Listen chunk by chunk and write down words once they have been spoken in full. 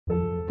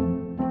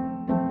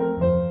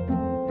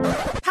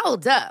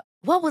Hold up.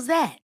 What was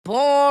that?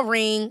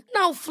 Boring.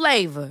 No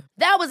flavor.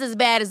 That was as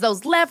bad as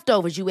those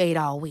leftovers you ate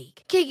all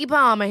week. Keke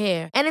Palmer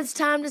here, and it's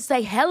time to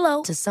say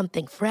hello to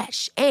something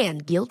fresh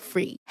and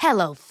guilt-free.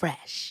 Hello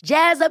Fresh.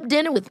 Jazz up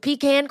dinner with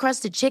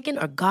pecan-crusted chicken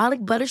or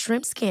garlic butter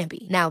shrimp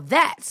scampi. Now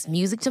that's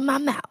music to my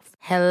mouth.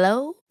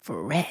 Hello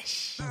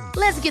Fresh.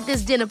 Let's get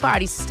this dinner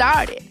party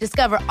started.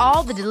 Discover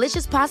all the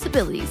delicious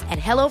possibilities at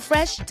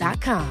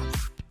hellofresh.com.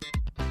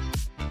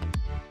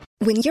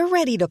 When you're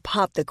ready to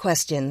pop the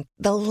question,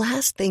 the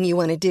last thing you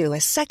want to do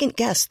is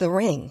second-guess the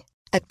ring.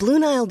 At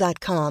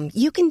BlueNile.com,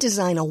 you can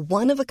design a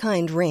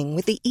one-of-a-kind ring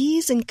with the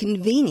ease and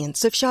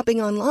convenience of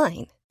shopping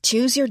online.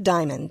 Choose your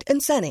diamond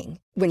and setting.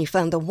 When you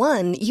find the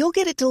one, you'll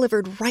get it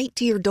delivered right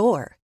to your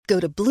door. Go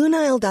to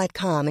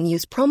BlueNile.com and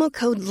use promo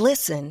code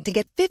LISTEN to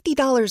get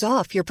 $50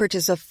 off your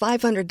purchase of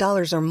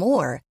 $500 or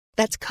more.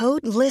 That's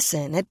code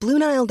LISTEN at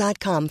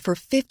BlueNile.com for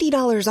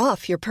 $50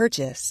 off your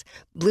purchase.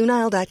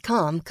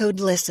 BlueNile.com, code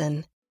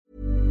LISTEN.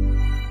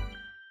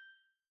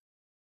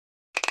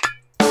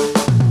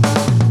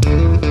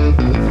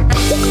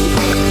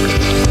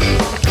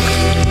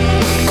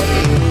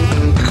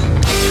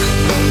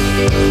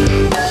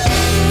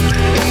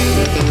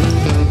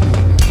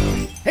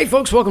 Hey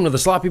folks, welcome to the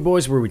Sloppy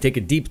Boys, where we take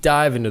a deep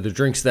dive into the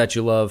drinks that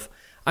you love.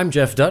 I'm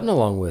Jeff Dutton,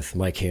 along with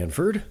Mike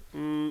Hanford.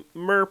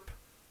 Merp.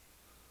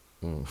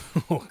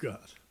 Oh, God.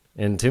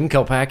 And Tim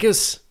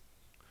Kalpakis.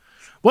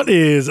 What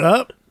is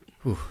up?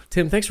 Ooh,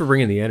 Tim, thanks for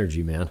bringing the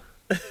energy, man.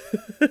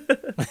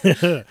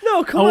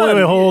 No, come on.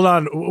 Wait, hold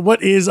on.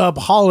 What is up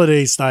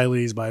holiday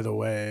stylies, by the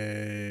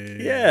way?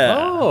 Yeah.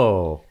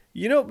 Oh.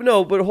 You know,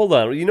 no, but hold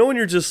on. You know when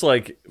you're just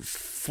like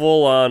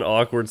full on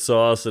awkward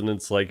sauce and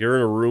it's like you're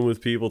in a room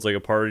with people, it's like a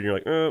party and you're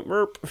like,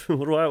 merp.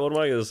 What am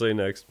I going to say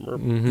next? Merp.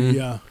 Mm-hmm.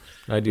 Yeah.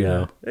 I do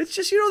know. It's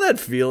just, you know, that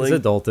feeling.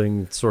 It's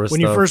adulting sort of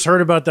When stuff. you first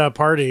heard about that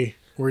party,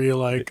 were you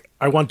like,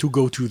 I want to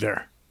go to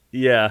there?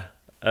 Yeah.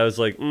 I was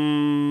like,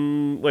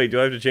 wait, do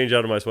I have to change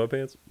out of my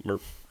sweatpants?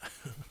 Merp.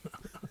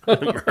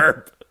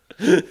 Merp.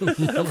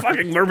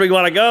 Fucking merping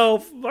want to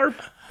go. Merp.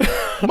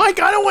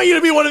 Mike, I don't want you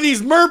to be one of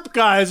these merp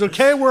guys,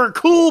 okay? We're a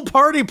cool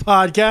party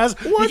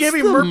podcast. You can't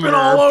be merping merp?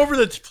 all over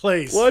the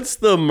place. What's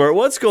the merp?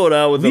 What's going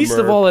on with Least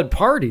the merp? of all at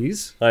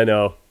parties. I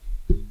know.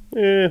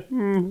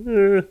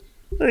 I'm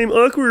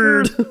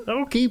awkward.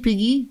 Okay,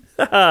 piggy.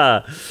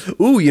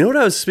 Ooh, you know what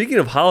I was speaking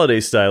of holiday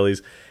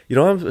stylies? You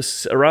know, I'm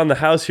around the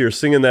house here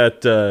singing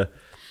that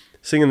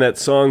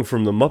song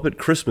from the Muppet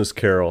Christmas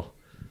Carol.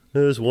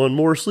 There's one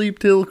more sleep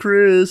till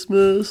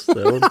Christmas. That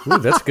one. Ooh,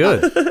 that's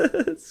good.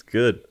 It's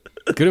good.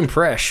 Good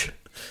impression.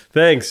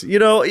 Thanks. You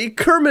know,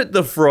 Kermit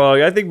the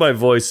Frog, I think my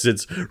voice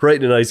sits right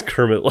in a nice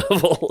Kermit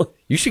level.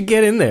 You should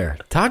get in there.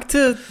 Talk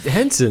to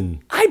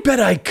Henson. I bet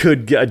I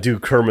could do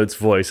Kermit's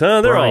voice,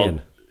 huh?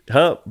 Brian.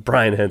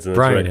 Brian Henson. That's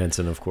Brian right.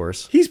 Henson, of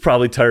course. He's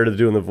probably tired of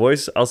doing the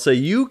voice. I'll say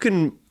you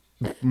can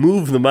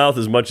move the mouth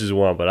as much as you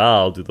want, but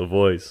I'll do the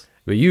voice.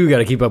 But you got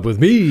to keep up with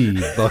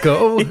me,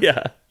 bucko.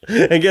 Yeah.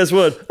 And guess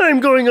what? I'm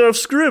going off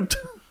script.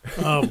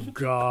 Oh,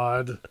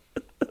 God.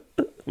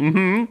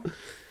 Mm-hmm.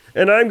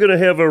 And I'm going to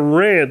have a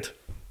rant.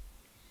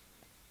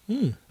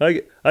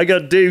 I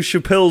got Dave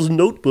Chappelle's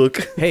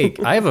notebook. Hey,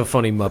 I have a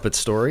funny Muppet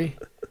story.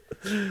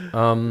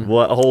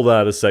 What? Hold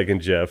on a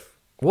second, Jeff.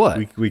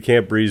 What? We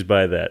can't breeze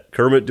by that.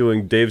 Kermit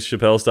doing Dave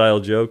Chappelle style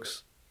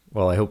jokes?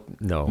 Well, I hope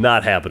no.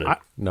 Not happening.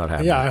 Not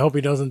happening. Yeah, I hope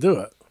he doesn't do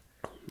it.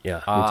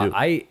 Yeah, me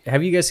too.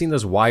 Have you guys seen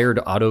those Wired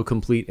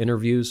autocomplete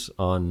interviews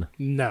on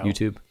No.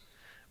 YouTube?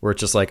 Where it's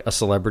just like a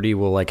celebrity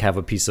will like have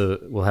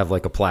will have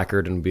like a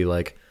placard and be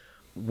like,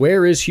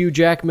 "Where is Hugh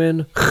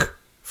Jackman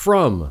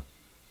from?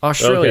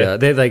 Australia."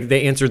 Okay.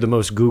 They answered the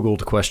most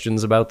Googled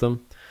questions about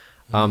them.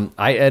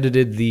 I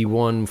edited the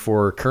one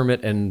for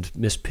Kermit and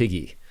Miss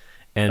Piggy,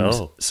 and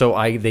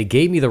so they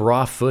gave me the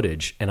raw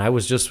footage, and I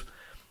was just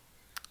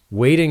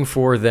waiting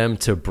for them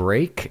to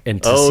break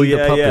and to see the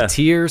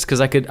puppeteers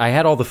because I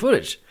had all the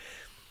footage,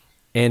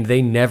 and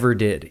they never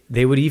did.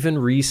 They would even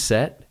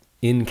reset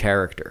in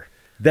character.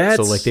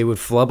 So like they would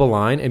flub a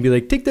line and be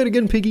like, "Take that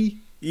again, Piggy."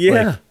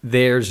 Yeah, like,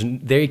 they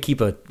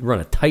run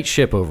a tight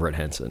ship over at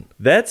Henson.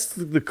 That's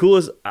the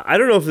coolest. I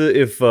don't know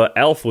if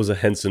Alf was a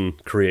Henson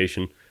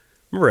creation.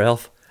 Remember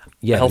Alf?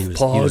 Yeah, Alf he was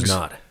Pogs?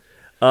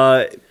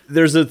 not.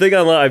 There's a thing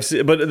online. I've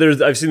seen the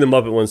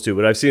Muppet ones too,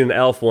 but I've seen an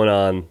Alf one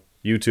on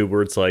YouTube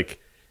where it's like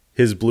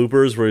his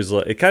bloopers where he's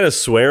like kind of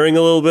swearing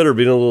a little bit or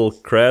being a little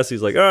crass.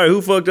 He's like, "All right,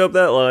 who fucked up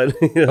that line?"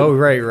 You know? Oh,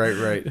 right.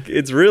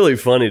 It's really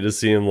funny to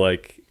see him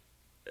like.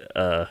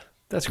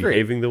 That's great.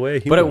 Behaving the way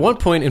he But at would. one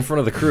point in front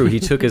of the crew, he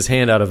took his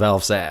hand out of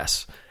Alf's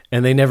ass,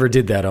 and they never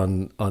did that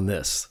on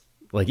this.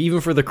 Like even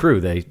for the crew,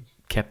 they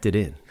kept it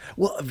in.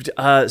 Well,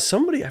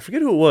 somebody I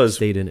forget who it was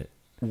Stayed in it.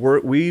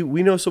 We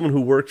know someone who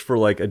worked for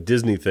like a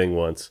Disney thing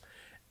once,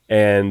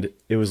 and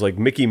it was like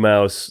Mickey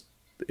Mouse.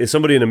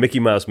 Somebody in a Mickey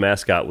Mouse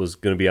mascot was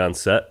going to be on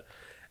set,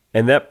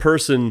 and that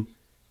person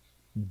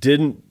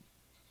didn't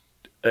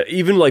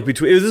even like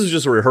between. This was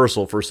just a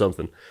rehearsal for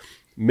something.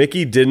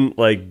 Mickey didn't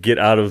like get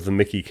out of the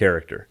Mickey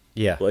character.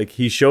 Yeah, like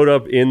he showed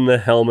up in the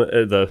helmet,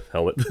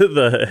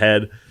 the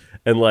head,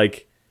 and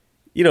like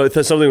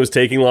if something was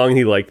taking long,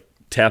 he like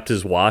tapped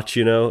his watch,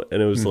 and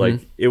it was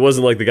like, it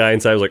wasn't like the guy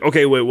inside was like,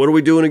 okay, wait, what are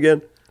we doing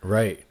again?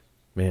 Right,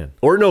 man.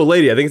 Or no,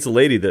 lady. I think it's a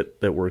lady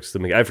that works the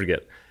make. I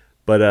forget.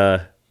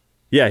 But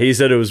yeah, he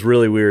said it was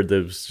really weird. That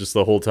it was just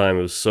the whole time.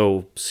 It was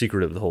so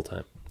secretive the whole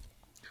time.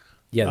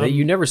 Yeah,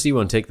 you never see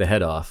one take the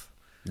head off.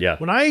 Yeah.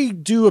 When I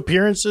do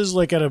appearances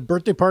like at a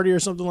birthday party or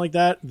something like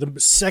that, the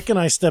second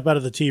I step out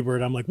of the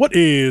T-Bird, I'm like, what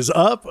is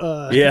up?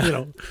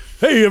 Yeah.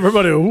 Hey,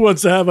 everybody who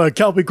wants to have a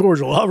Calpy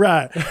cordial. All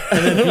right.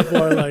 And then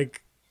people are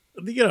like,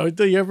 do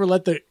you ever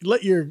let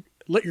your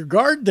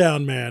guard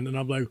down, man? And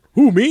I'm like,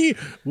 who, me?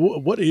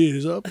 What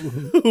is up?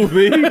 Who,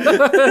 me?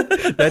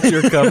 That's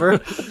your cover.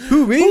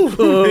 Who, me?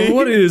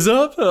 What is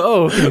up?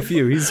 Oh, okay,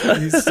 phew. He's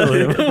still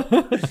him.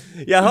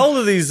 Yeah, how old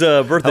are these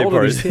birthday How old are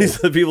parties? these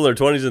These the people in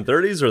their 20s and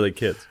 30s, or are they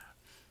kids?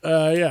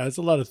 Yeah, it's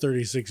a lot of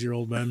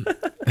 36-year-old men.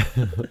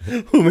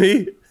 Who,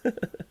 me?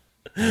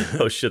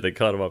 Oh, shit, they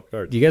caught him off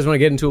guard. Do you guys want to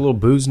get into a little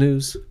booze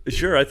news?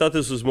 Sure, I thought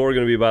this was more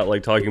going to be about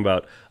like talking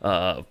about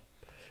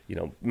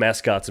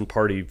mascots and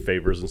party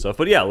favors and stuff.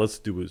 But yeah, let's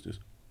do booze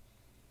news.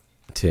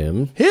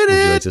 Tim, Hit would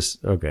it! you like to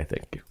okay,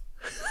 thank you.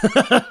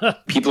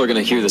 People are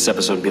going to hear this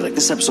episode and be like,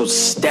 this episode's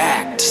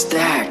stacked.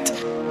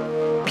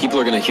 People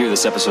are going to hear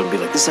this episode and be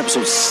like, this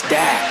episode's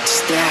stacked.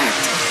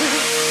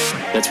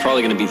 That's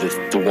probably going to be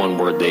the one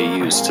word they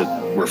use to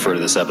refer to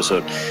this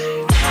episode.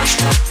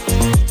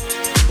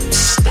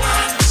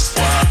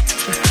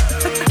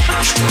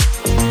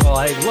 Oh,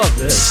 I love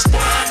this.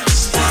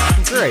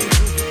 Great.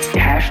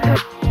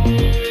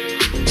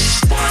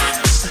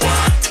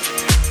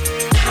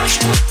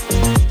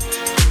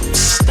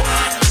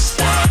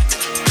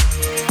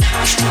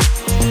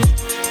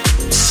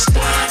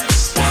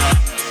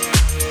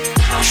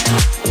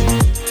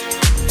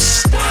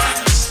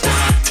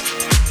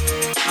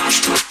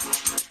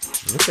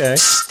 Okay.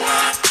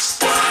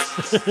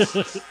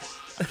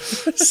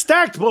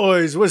 Stacked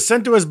Boys was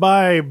sent to us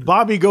by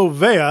Bobby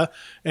Govea.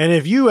 And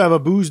if you have a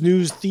booze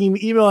news theme,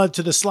 email it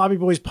to the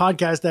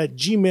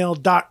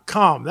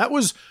sloppyboyspodcast@gmail.com. That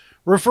was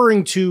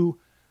referring to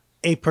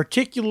a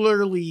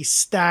particularly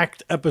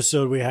stacked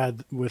episode we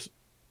had with,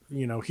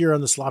 here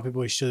on the Sloppy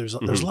Boys show. There's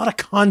a lot of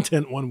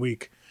content one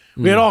week.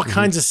 We had all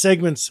kinds of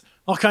segments,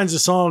 all kinds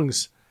of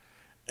songs.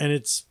 And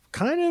it's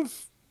kind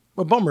of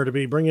a bummer to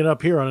be bringing it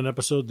up here on an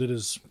episode that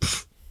is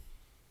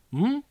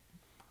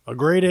a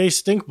grade A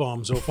stink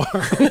bomb so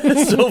far.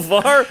 So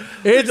far,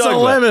 It's a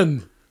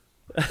lemon.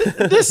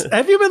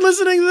 Have you been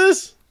listening to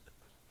this?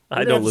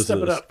 I don't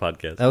listen to this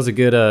podcast. That was a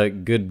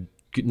good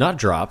not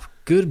drop.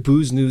 Good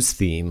booze news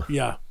theme.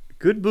 Yeah.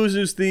 Good booze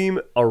news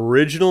theme,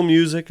 original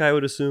music, I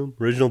would assume,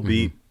 original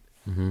beat.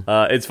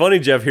 It's funny,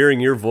 Jeff, hearing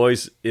your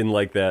voice in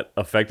like that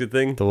affected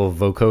thing. The little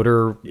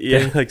vocoder.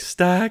 Yeah, thing. like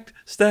stacked.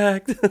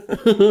 That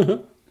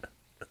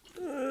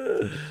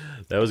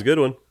was a good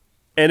one.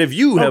 And if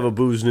you have a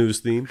booze news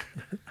theme,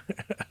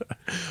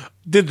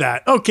 Did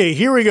that. Okay,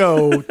 here we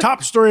go.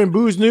 Top story in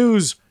booze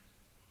news.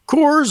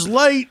 Coors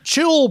Light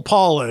Chill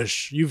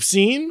Polish. You've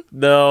seen?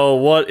 no,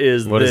 what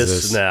is What is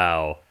this this?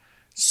 now?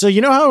 So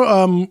you know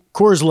how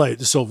Coors Light,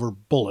 the silver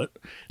bullet,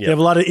 they have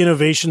a lot of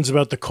innovations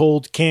about the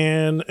cold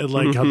can and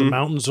like how the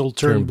mountains will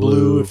turn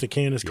blue if the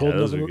can is cold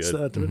those enough. are What's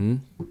good. that?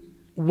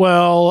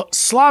 Well,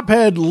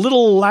 Slophead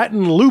Little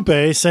Latin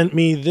Lupe sent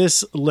me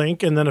this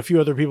link, and then a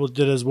few other people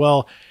did as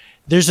well.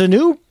 There's a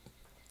new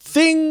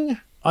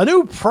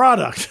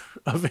product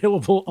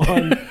available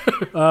on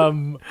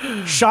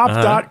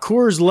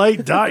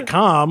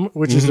shop.coorslight.com,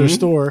 which is their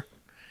store.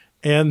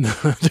 And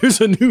there's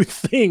a new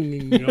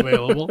thing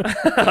available.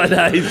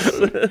 Nice.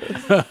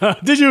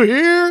 Did you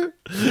hear?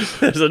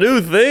 There's a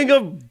new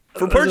thing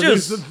for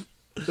purchase.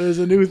 There's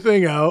a new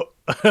thing out.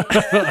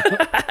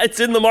 It's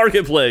in the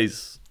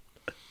marketplace.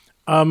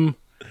 Have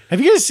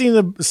you guys seen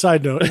the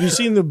side note? Have you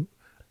seen the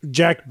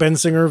Jack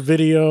Bensinger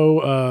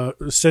video,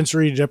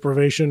 sensory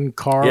deprivation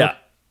car? Yeah,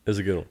 it's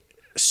a good one.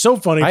 So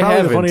funny. I Probably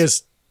the haven't.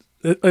 funniest.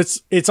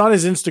 It's on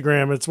his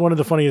Instagram. It's one of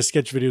the funniest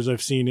sketch videos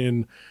I've seen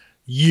in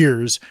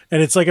years,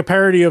 and it's like a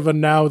parody of a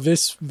Now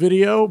This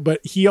video,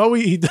 but he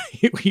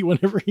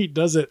whenever he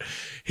does it,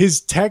 his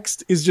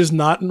text is just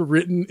not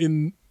written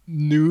in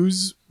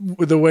news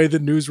the way the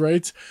news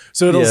writes.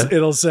 So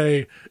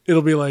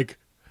it'll be like,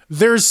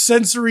 there's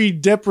sensory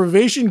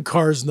deprivation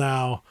cars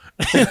now.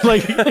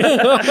 like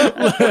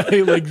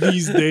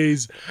these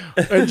days,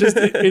 and just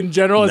in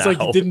general, it's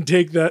like he didn't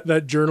take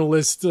that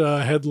journalist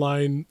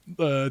headline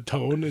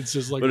tone. It's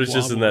just like, But it's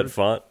just in that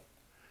font.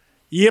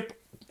 Yep.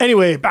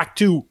 Anyway, back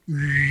to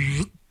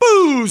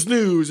booze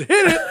news. Hit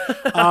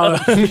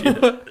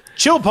it.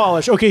 Chill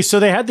polish. Okay, so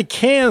they had the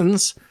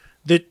cans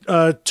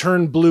that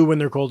turn blue when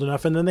they're cold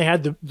enough, and then they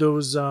had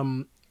those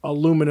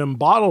aluminum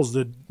bottles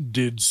that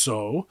did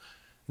so.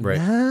 Right.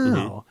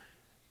 Now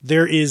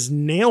there is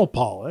nail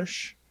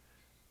polish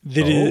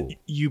that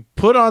you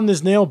put on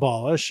this nail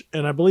polish,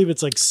 and I believe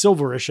it's like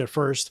silverish at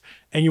first.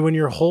 And when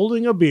you're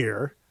holding a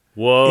beer,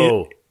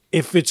 Whoa.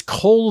 if it's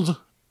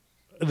cold,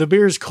 the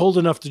beer is cold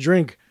enough to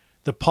drink,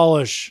 the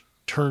polish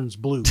turns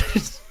blue.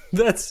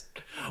 That's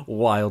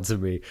wild to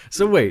me.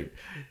 So wait,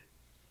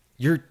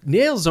 your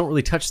nails don't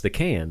really touch the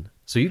can.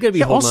 So you got to be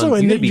holding also,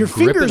 on. and your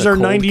fingers are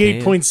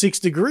 98.6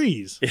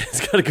 degrees. Yeah,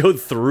 it's got to go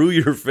through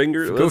your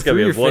fingers. It's got to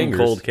be a one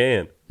cold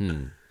can.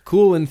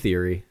 Cool in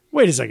theory.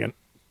 Wait a second.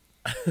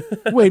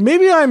 Wait,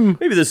 maybe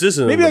this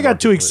isn't. Maybe I got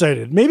too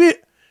excited. Maybe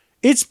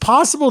it's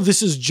possible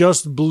this is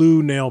just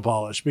blue nail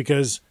polish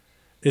because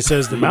it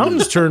says the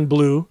mountains turn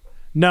blue.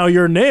 Now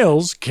your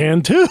nails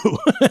can too.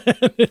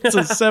 It's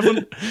a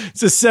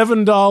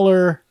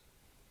 $7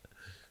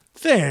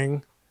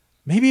 thing.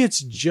 Maybe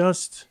it's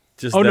just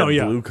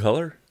blue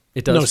color.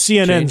 It does. No,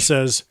 CNN change.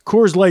 says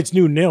Coors Light's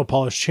new nail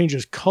polish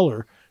changes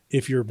color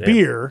if your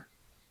beer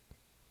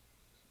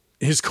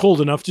is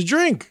cold enough to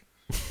drink.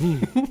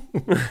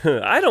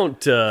 I don't.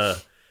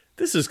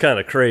 This is kind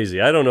of crazy.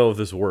 I don't know if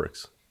this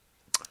works.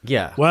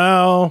 Yeah.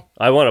 Well,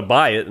 I want to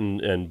buy it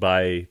and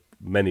buy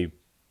many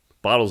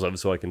bottles of it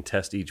so I can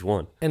test each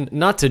one. And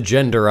not to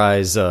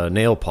genderize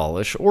nail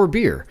polish or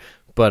beer,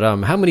 but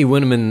how many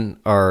women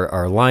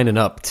are lining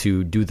up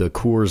to do the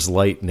Coors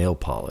Light nail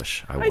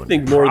polish? I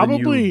think more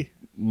probably. than you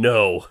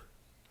know.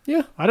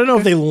 Yeah. I don't know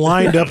if they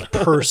lined up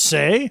per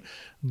se,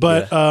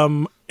 but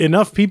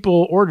enough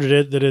people ordered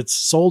it that it's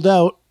sold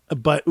out.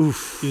 But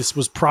this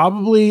was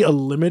probably a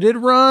limited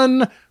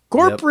run,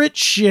 corporate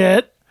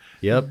shit,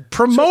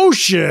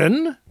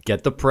 promotion.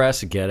 Get the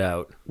press, get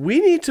out. We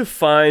need to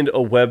find a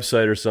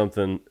website or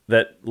something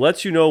that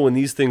lets you know when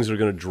these things are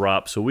going to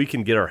drop so we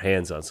can get our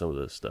hands on some of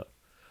this stuff.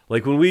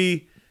 Like when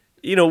we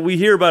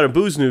hear about a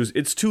Booze News,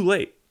 it's too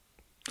late.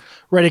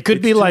 Right, it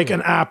could be like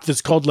an app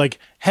that's called like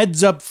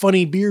Heads Up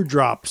Funny Beer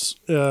Drops.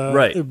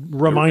 Right.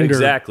 Reminder.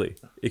 Exactly.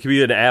 It could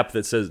be an app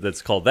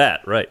that's called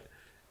that, right?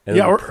 And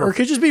or it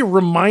could just be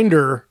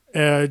reminder,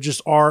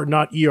 just R,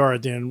 not ER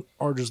at the end,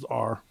 or just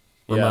R.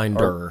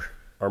 Reminder.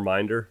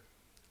 Arminder.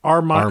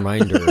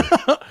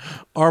 Arminder.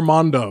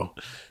 Armando.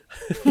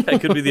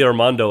 It could be the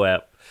Armando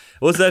app.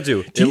 What's that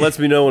do? It lets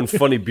me know when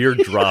funny beer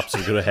drops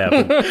are going to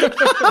happen.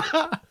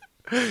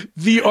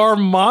 The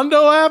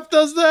Armando app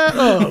does that?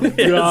 Oh, God.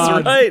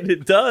 That's right.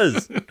 It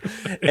does.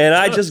 And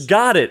I just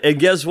got it. And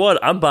guess what?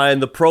 I'm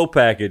buying the Pro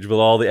package with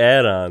all the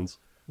add-ons.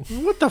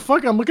 What the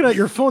fuck? I'm looking at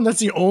your phone. That's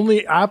the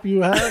only app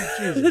you have?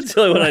 Jesus That's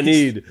the only one I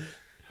need.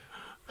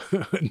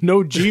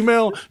 No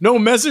Gmail? No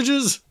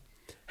messages?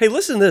 Hey,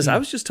 listen to this. I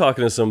was just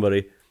talking to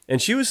somebody,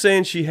 and she was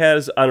saying she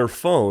has on her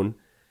phone,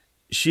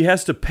 she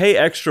has to pay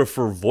extra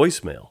for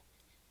voicemail.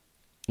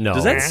 No.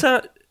 Does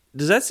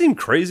that seem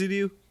crazy to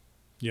you?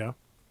 Yeah.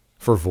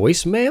 For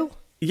voicemail?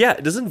 Yeah.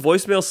 Doesn't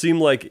voicemail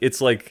seem like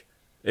it's like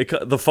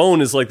the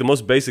phone is like the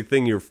most basic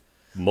thing your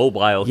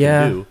mobile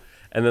can do,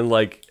 and then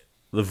like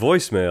the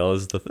voicemail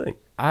is the thing.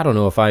 I don't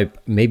know if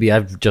maybe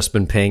I've just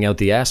been paying out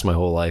the ass my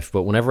whole life,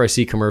 but whenever I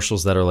see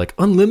commercials that are like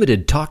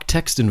unlimited talk,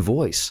 text, and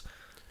voice,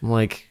 I'm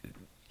like,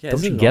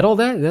 don't you get all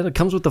that? That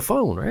comes with the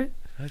phone, right?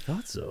 I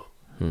thought so.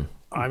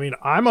 I mean,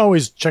 I'm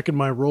always checking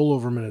my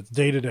rollover minutes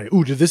day to day.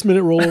 Ooh, did this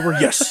minute roll over?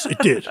 Yes, it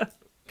did.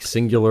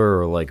 Singular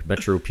or like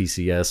Metro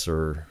PCS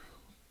or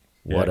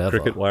whatever.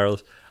 Cricket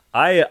Wireless.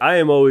 I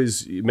am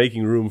always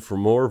making room for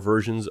more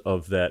versions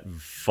of that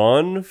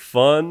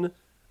fun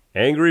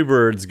Angry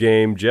Birds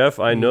game. Jeff,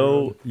 I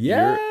know.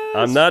 Yes.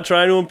 I'm not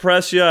trying to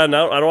impress you. I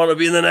don't want to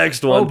be in the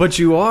next one. Oh, but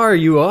you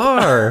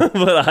are.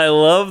 But I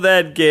love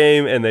that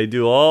game, and they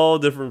do all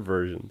different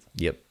versions.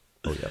 Yep.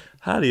 Oh, yep.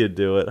 How do you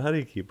do it? How do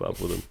you keep up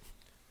with them?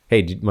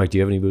 Hey, Mike, do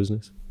you have any booze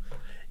news?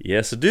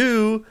 Yes, I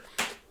do.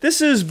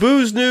 This is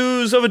booze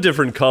news of a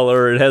different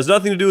color. It has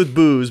nothing to do with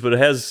booze, but it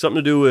has something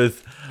to do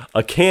with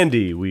a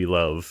candy we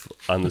love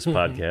on this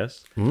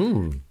podcast.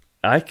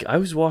 I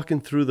was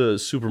walking through the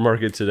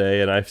supermarket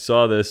today, and I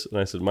saw this, and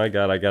I said, my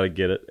God, I got to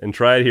get it, and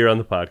try it here on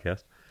the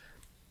podcast.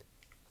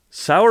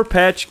 Sour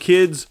Patch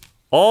Kids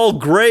All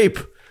Grape.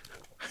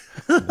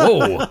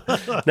 Whoa.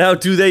 Now,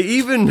 do they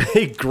even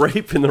make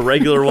grape in the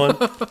regular one?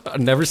 I've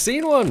never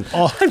seen one.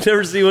 I've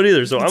never seen one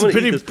either, so I'm going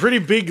to eat this. Pretty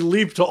big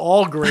leap to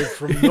all grape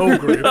from no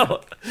grape.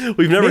 No,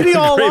 we've never Maybe had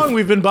all grape. along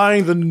we've been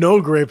buying the no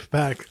grape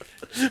pack.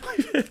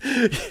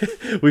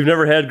 We've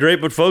never had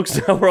grape, but folks,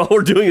 now all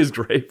we're doing is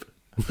grape.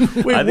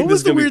 Wait, what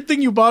was the weird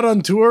thing you bought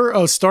on tour?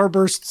 Oh,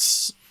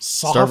 Starburst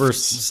Softs. Starburst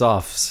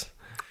Softs.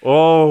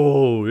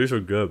 Oh, these are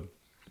good.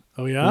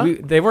 Oh, yeah?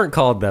 They weren't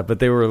called that, but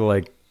they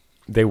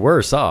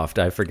were soft.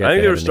 I forget. I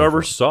think they were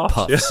Starburst Softs.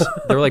 Puffs. Yeah.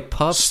 They're like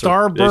puffs.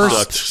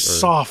 Starburst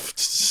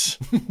Softs.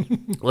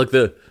 Look,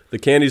 the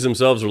candies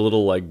themselves are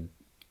little like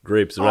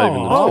grapes. They're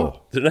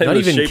not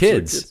even kids.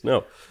 kids.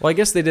 No. Well, I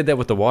guess they did that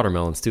with the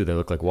watermelons too. They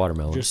look like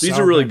watermelons. These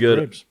are really good.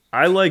 Grapes.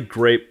 I like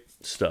grape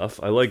stuff.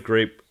 I like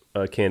grape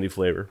candy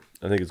flavor.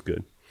 I think it's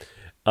good.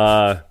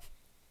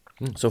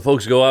 So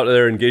folks, go out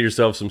there and get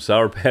yourself some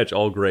Sour Patch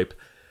All Grape.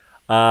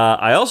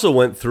 I also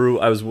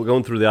I was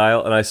going through the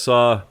aisle and I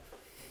saw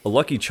a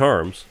Lucky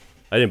Charms.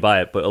 I didn't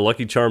buy it, but a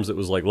Lucky Charms that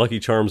was like Lucky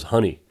Charms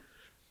honey.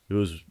 It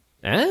was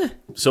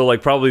so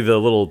like probably the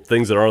little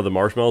things that are the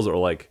marshmallows are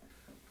like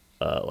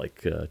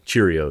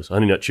Cheerios,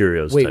 Honey Nut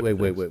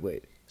Cheerios.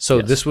 Wait.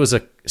 So this was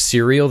a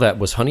cereal that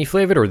was honey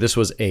flavored, or this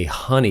was a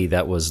honey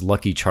that was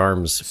Lucky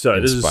Charms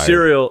Sorry, inspired? This is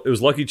cereal. It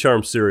was Lucky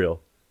Charms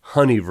cereal,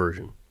 honey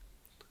version.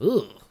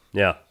 Ugh.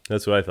 Yeah,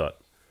 that's what I thought.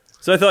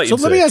 So I thought So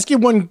you'd let say. me ask you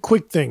one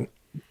quick thing.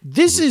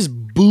 This is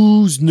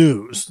booze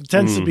news. It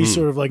tends to be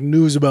sort of like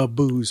news about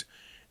booze.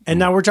 And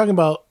now we're talking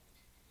about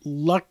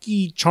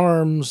Lucky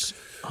Charms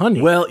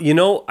honey. Well,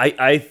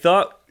 I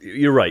thought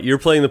you're right. You're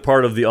playing the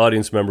part of the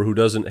audience member who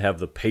doesn't have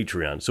the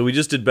Patreon. So we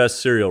just did Best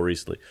Cereal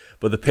recently.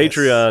 But the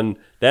Patreon,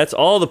 that's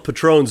all the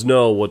patrons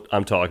know what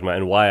I'm talking about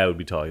and why I would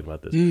be talking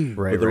about this.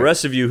 Right, But the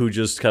rest of you who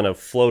just kind of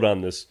float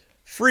on this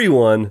free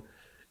one,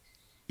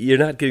 you're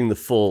not getting the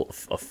full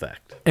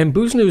effect. And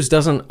booze news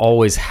doesn't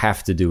always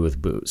have to do with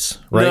booze,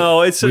 right?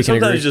 No, it's We can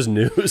agree. sometimes just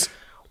news.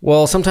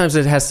 Well, sometimes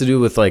it has to do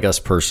with like us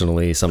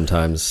personally.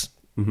 Sometimes,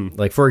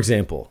 like for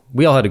example,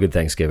 we all had a good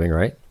Thanksgiving,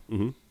 right?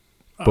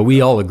 But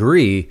we all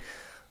agree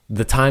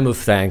the time of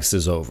thanks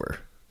is over.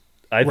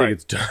 I think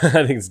it's done.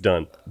 I think it's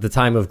done. The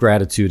time of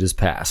gratitude is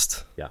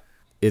past. Yeah.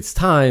 It's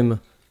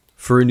time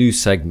for a new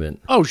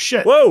segment. Oh,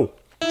 shit. Whoa!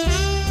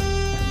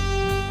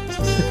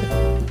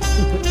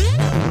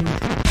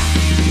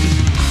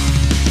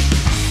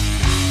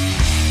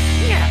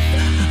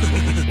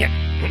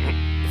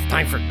 It's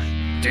time for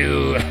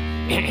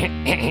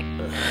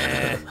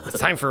it's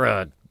time for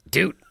a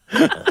dude.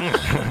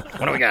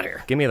 What do we got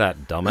here? Give me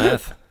that,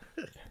 dumbass.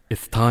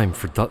 It's time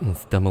for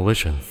Dutton's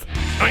Demolitions.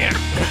 Oh yeah,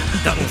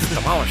 Dutton's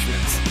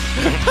demolishments.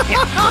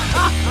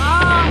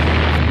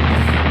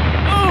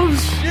 Oh,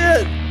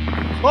 shit.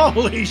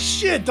 Holy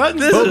shit.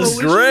 Dutton's This is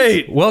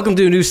great. Welcome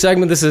to a new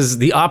segment. This is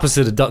the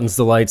opposite of Dutton's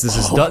Delights. This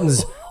is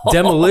Dutton's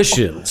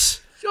Demolitions.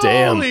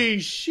 Damn. Holy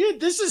shit.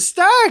 This is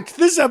stacked.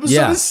 This episode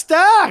Yeah. is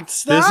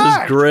stacked. This is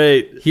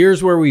great.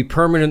 Here's where we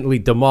permanently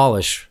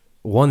demolish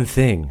one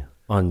thing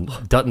on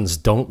Dutton's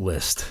don't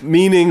list.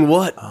 Meaning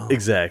what?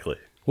 Exactly.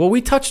 Well,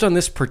 we touched on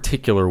this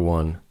particular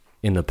one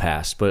in the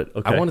past, but I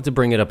Okay. wanted to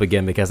bring it up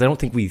again because I don't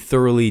think we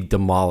thoroughly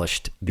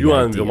demolished the You want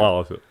to idea.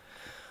 demolish it.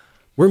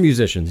 We're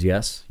musicians,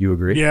 yes? You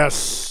agree?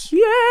 Yes.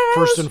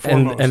 First and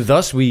foremost. And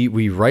thus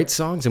we write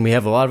songs and we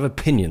have a lot of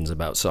opinions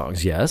about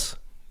songs, yes?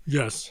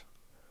 yes.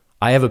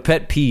 I have a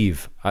pet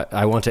peeve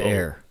I want to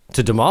air,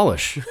 to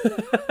demolish.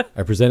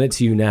 I present it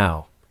to you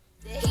now.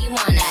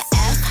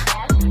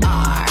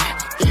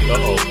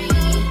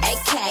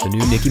 The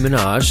new Nicki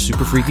Minaj,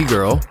 Super Freaky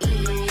Girl.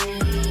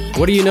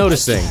 What are you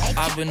noticing?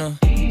 I've been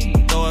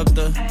throw up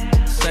the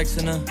sex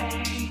in a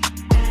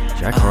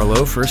Jack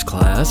Harlow, First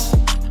Class.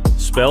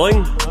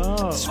 Spelling?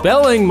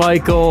 Spelling,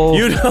 Michael.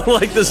 You don't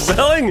like the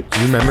spelling?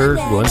 You remember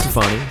Gwen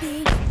Stefani?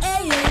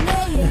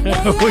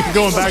 We're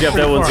going back Jeff,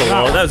 pretty that one's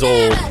far. old. That's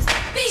old.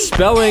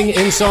 Spelling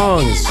in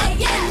songs.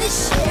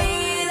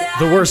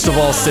 The worst of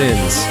all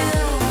sins.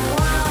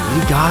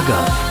 Lady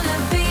Gaga.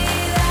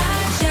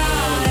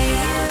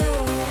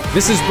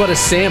 This is but a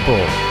sample.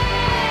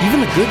 Even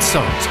the good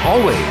songs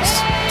always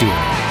do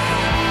it.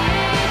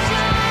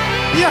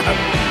 Yeah,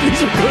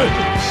 these are good.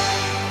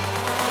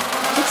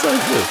 That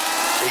sounds good.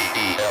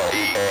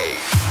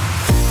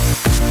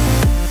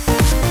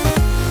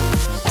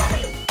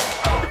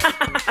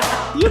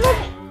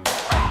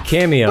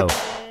 Cameo.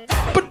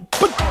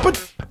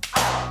 But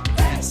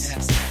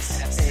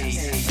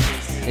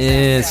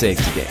And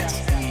safety dance.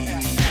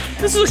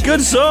 This is a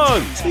good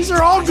song. these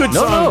are all good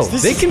No, songs. no,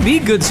 This they is- can be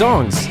good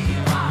songs.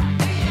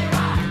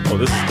 Oh,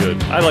 this is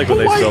good. I like when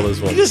they Why- spell this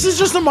one. This is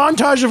just a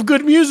montage of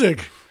good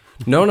music.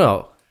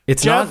 No.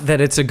 It's Jeff, not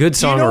that it's a good Do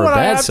you song know or a what I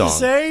bad have song. to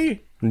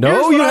say? No,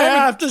 Here's what you I haven't-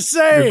 have to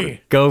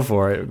say. Go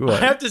for it. I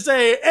have to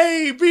say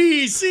A,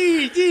 B,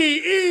 C, D,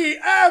 E,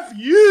 F,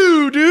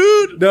 U,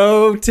 dude.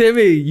 No,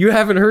 Timmy, you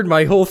haven't heard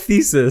my whole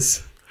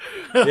thesis.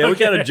 Yeah, we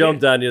kind of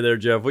jumped on you there,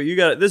 Jeff. What you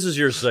got? This is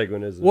your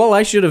segment, isn't it? Well,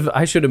 I should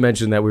have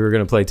mentioned that we were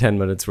going to play 10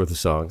 minutes worth of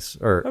songs,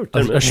 or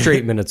 10 a minutes.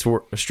 straight minutes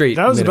a straight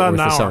That was minute about worth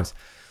an of hour. songs.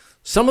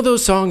 Some of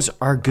those songs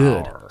are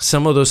good.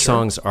 Some of those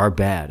songs are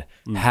bad.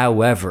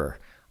 However,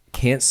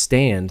 can't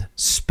stand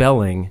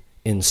spelling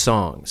in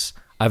songs.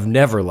 I've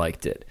never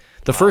liked it.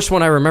 The first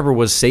one I remember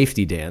was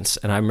Safety Dance,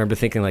 and I remember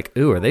thinking like,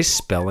 ooh, are they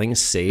spelling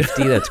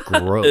safety? That's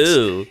gross.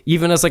 Ew.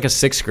 Even as like a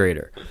sixth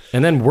grader.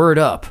 And then Word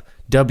Up,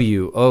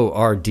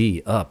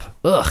 WORD, up.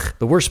 Ugh,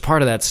 the worst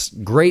part of that's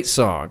great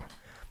song.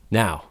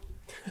 Now,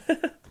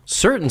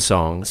 certain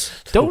songs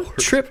don't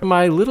trip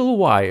my little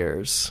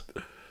wires.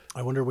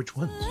 I wonder which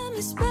one.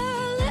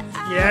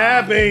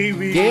 Yeah,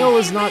 baby. Gail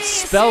is not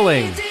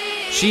spelling.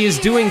 She is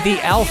doing the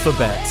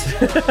alphabet.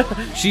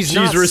 She's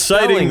not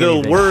reciting spelling the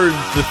anything. words,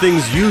 the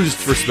things used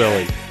for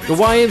spelling. The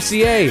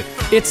YMCA.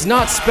 It's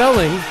not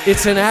spelling.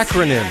 It's an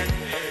acronym.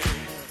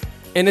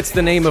 And it's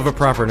the name of a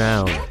proper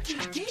noun.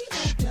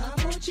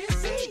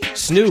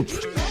 Snoop.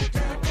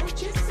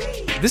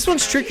 This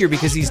one's trickier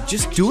because he's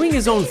just doing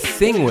his own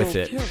thing with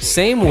it.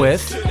 Same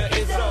with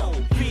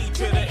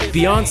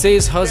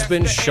Beyonce's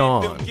husband,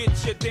 Sean.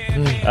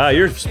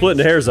 You're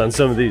splitting hairs on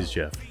some of these,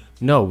 Jeff.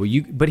 No,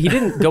 but he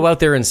didn't go out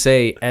there and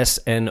say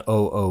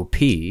SNOOP.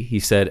 He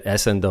said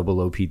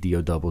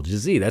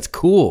SNOOPDOZZ. That's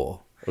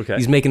cool. Okay.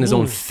 He's making his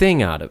own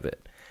thing out of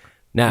it.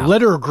 Now,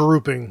 Letter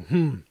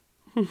grouping.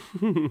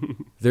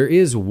 there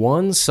is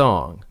one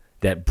song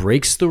that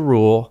breaks the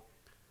rule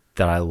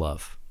that I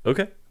love.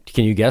 Okay.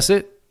 Can you guess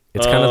it?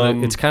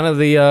 It's kind of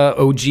the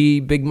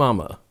OG Big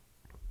Mama.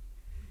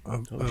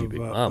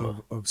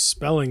 Of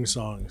spelling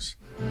songs.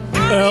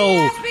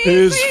 L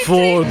is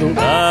for the...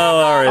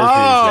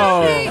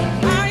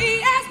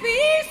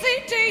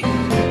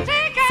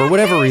 For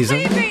whatever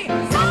reason,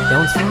 that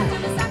one's fine.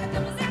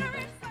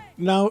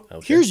 Now,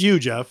 here's you,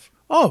 Jeff.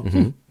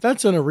 Oh,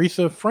 that's an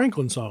Aretha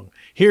Franklin song.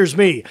 Here's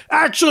me.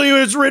 Actually,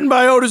 it's written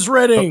by Otis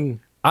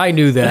Redding. I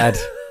knew that.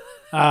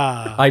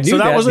 I knew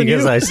that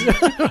because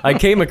I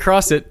came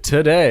across it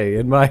today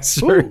in my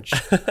search.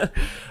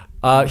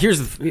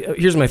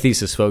 Here's my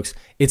thesis, folks.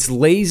 It's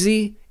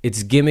lazy,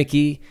 it's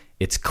gimmicky,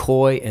 it's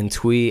coy and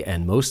twee,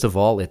 and most of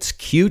all, it's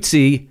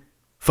cutesy.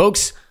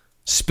 Folks,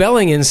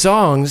 spelling in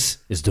songs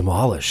is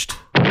demolished.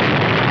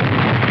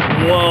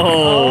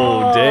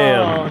 Whoa,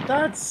 damn.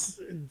 That's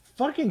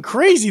fucking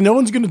crazy. No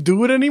one's going to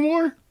do it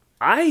anymore?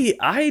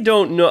 I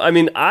don't know. I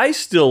mean, I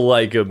still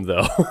like him,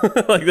 though.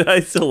 I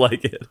still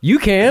like it. You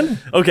can.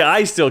 Okay,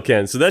 I still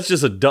can. So that's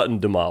just a Dutton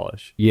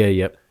demolish. Yeah,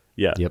 yep.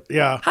 Yeah. Yep.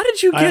 Yeah. How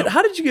did you get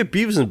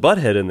Beavis and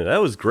Butthead in there?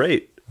 That was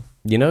great.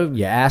 You know,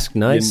 you ask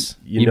nice.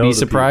 You You'd know be the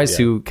surprised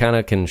people, who kind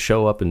of can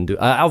show up and do.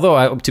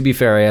 Although, to be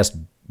fair, I asked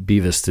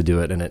Beavis to do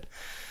it, and it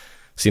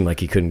seemed like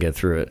he couldn't get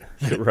through it.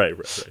 Right.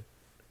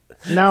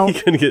 Now,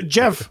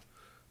 Jeff,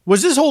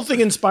 was this whole thing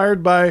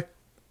inspired by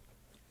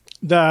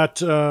that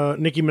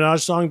Nicki Minaj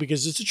song?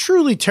 Because it's a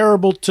truly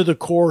terrible to the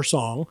core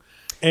song,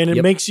 and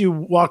it makes you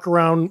walk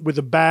around with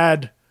a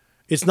bad...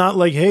 It's not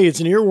like, hey, it's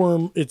an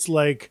earworm. It's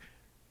like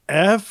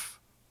F-R-E-A-K.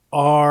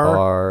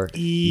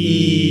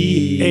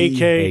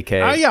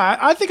 Yeah,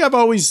 I think I've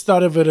always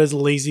thought of it as a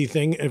lazy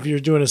thing. If you're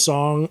doing a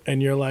song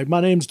and you're like, my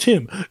name's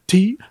Tim,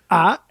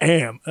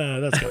 T-I-M.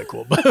 That's kind of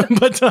cool. But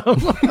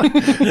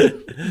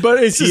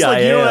it's just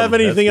like you don't have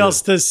anything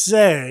else to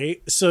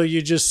say, so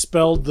you just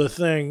spelled the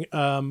thing.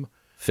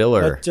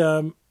 Filler.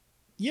 But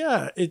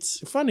yeah, it's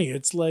funny.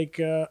 It's like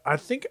I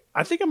think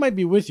I might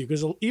be with you,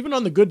 because even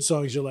on the good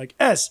songs, you're like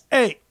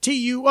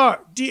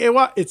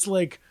S-A-T-U-R-D-A-Y. It's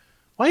like,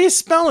 why are you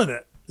spelling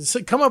it? It's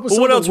like, come up with.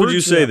 Well, what else would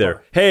you say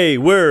there? Hey,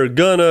 we're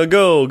gonna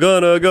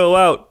go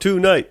out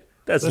tonight.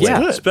 That's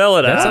good. Spell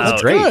it out. That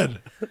sounds great.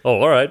 Good. Oh,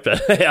 all right.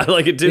 I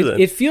like it too.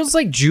 Then It feels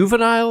like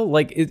juvenile.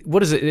 Like,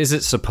 what is it? Is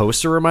it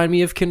supposed to remind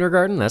me of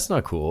kindergarten? That's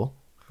not cool.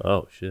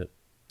 Oh shit.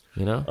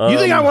 You know? You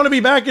think I want to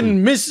be back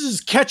in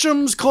Mrs.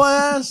 Ketchum's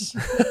class?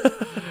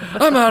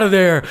 I'm out of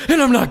there,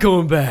 and I'm not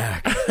going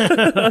back.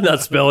 I'm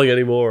not spelling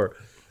anymore.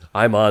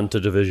 I'm on to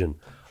division.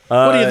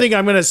 What do you think?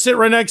 I'm going to sit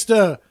right next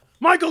to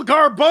Michael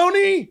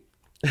Carboni?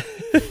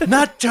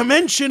 Not to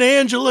mention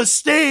Angela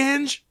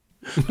Stange.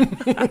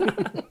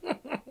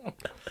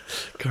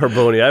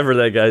 Carboni. I've heard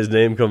that guy's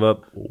name come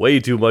up way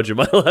too much in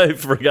my life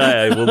for a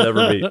guy I will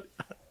never meet.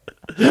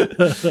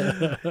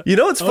 You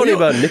know what's funny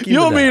about Nicki Minaj?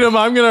 You'll meet him.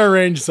 I'm going to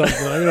arrange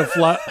something. I'm going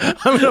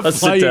to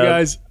fly you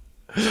guys.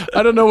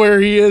 I don't know where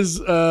he is,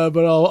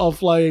 but I'll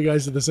fly you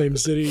guys to the same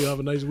city. You'll have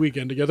a nice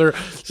weekend together.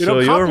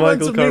 You're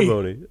Michael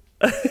Carboni.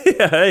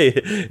 Yeah, hey,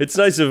 it's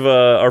nice of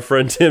our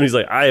friend Tim. He's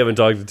like, I haven't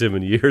talked to Tim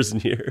in years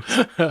and years.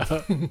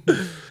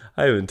 I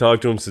haven't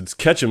talked to him since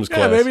Ketchum's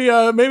class.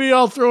 Maybe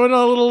I'll throw in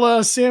a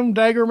little Sam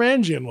Dagger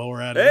Mangian while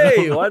we're at it.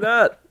 Hey, why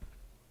not?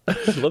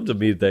 I'd love to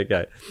meet that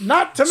guy.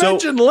 Not to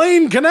mention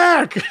Lane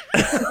Kanak.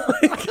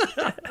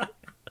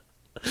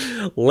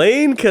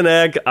 Lane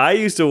Kanak. I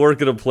used to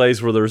work at a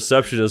place where the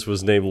receptionist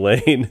was named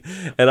Lane,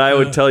 and I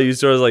would tell you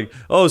stories like,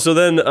 oh, so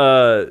then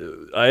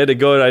I had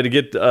to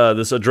get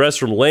this address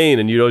from Lane,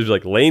 and you'd always be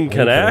like, Lane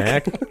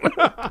Kanak?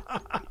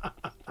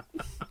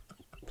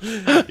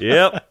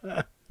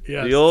 Yep.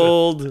 Yes, the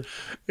old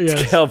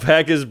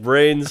alpaca's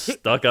brain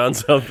stuck on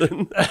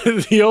something.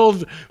 The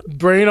old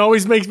brain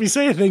always makes me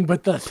say a thing,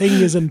 but the thing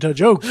isn't a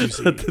joke, you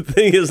see. The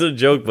thing isn't a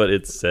joke, but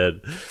it's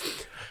said.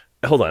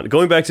 Hold on.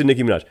 Going back to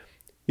Nicki Minaj.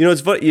 You know,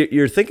 it's funny.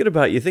 You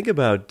think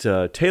about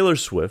Taylor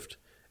Swift,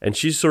 and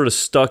she's sort of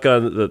stuck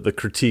on the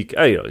critique.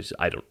 I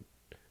don't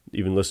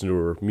even listen to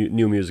her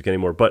new music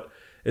anymore, but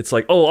it's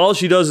like, oh, all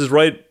she does is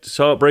write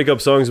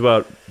breakup songs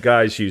about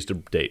guys she used to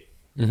date.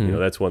 Mm-hmm. You know,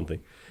 that's one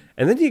thing.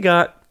 And then you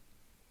got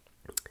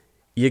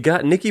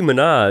Nicki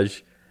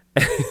Minaj,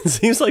 and it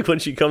seems like when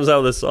she comes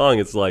out with a song,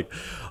 it's like,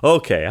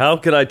 okay, how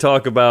can I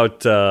talk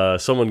about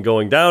someone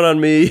going down on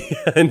me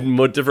in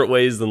more different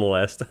ways than the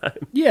last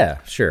time?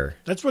 Yeah, sure.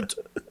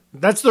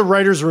 That's the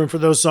writer's room for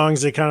those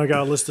songs. They kind of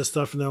got a list of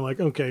stuff, and they're like,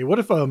 okay, what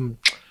if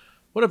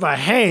a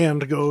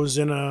hand goes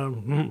in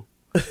an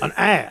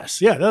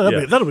ass? Yeah,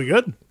 that'll be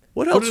good.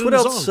 What else?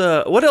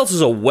 What else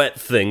is a wet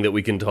thing that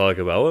we can talk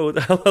about?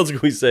 How else can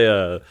we say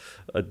a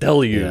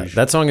deluge? Yeah,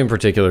 that song in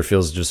particular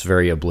feels just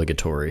very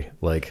obligatory.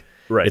 Like,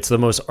 right. It's the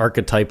most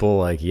archetypal.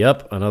 Like,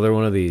 yep, another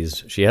one of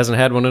these. She hasn't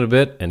had one in a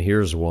bit, and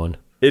here's one.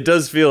 It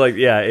does feel like,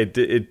 yeah. I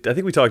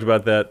think we talked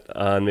about that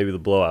on maybe the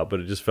blowout, but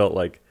it just felt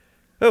like,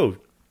 oh,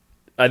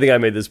 I think I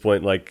made this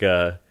point. Like,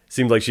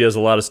 seemed like she has a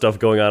lot of stuff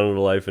going on in her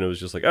life, and it was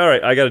just like, all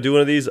right, I got to do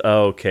one of these.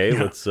 Okay,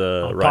 let's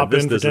ride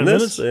this, and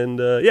this, and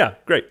yeah,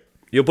 great.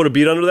 You'll put a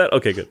beat under that?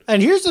 Okay, good.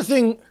 And here's the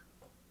thing.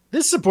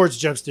 This supports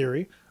Jeff's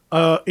theory.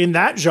 In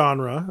that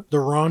genre, the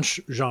raunch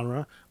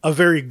genre, a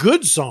very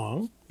good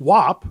song,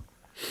 WAP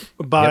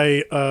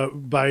by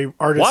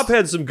artists. WAP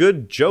had some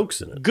good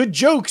jokes in it. Good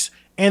jokes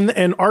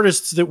and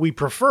artists that we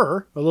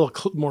prefer, a little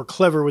more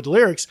clever with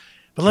lyrics.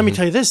 But let me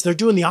tell you this, they're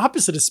doing the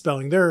opposite of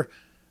spelling. They're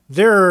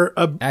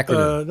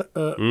acronym.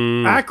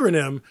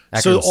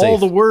 So all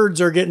the words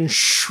are getting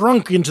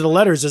shrunk into the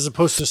letters as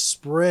opposed to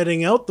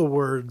spreading out the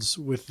words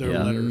with their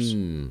letters.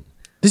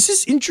 This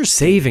is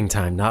interesting. Saving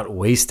time, not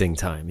wasting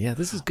time. Yeah,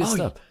 this is good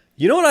stuff.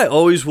 You know what I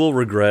always will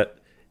regret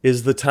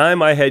is the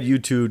time I had you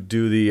two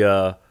do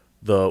the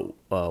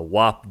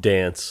WAP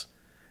dance,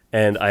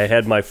 and I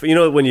had my,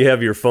 when you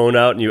have your phone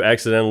out and you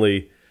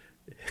accidentally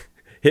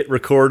hit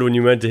record when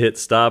you meant to hit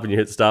stop, and you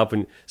hit stop,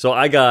 and so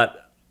I got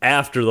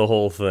after the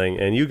whole thing,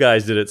 and you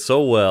guys did it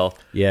so well.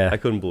 Yeah, I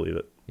couldn't believe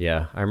it.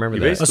 Yeah, I remember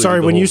that.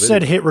 Sorry, when you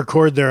said hit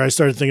record there, I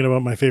started thinking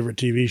about my favorite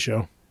TV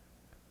show.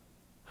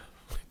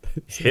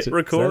 Hit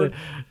record?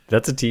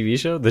 That's a TV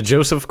show? The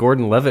Joseph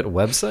Gordon-Levitt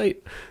website?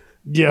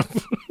 Yep.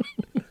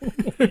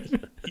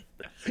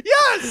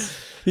 Yes!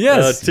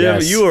 Yes. Tim,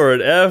 yes. you are an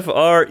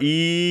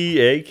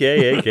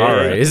FREAKAK. All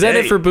right. Is that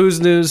it for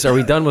Booze News? Are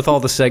we done with all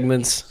the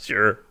segments?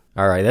 Sure.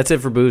 All right. That's it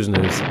for Booze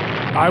News.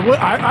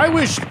 I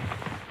wish...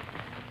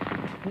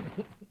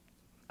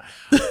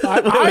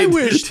 I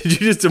wish... Did you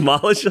just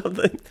demolish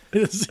something?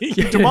 You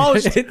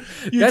demolished...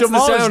 That's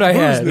the sound I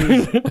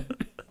had.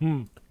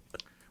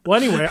 Well,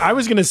 anyway, I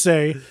was going to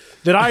say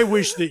that I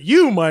wish that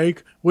you,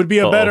 Mike, would be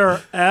a better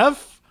FRIEND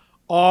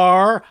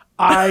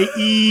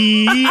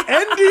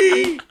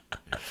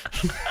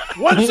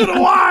once in a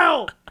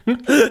while.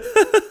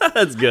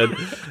 That's good.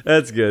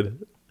 That's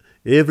good.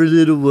 Every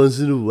little once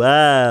in a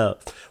while.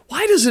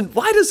 Why doesn't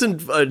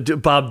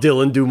Bob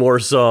Dylan do more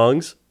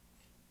songs?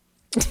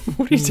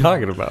 What are you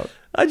talking about?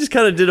 I just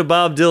kind of did a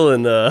Bob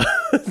Dylan.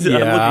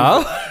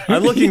 Yeah.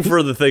 I'm looking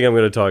for the thing I'm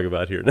going to talk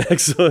about here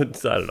next. So I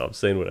don't know. I'm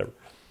saying whatever.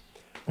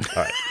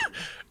 All right.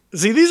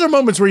 See, these are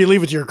moments where you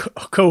leave it to your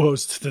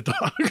co-host to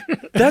talk.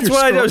 That's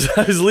why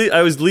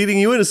I was leading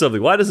you into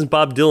something. Why doesn't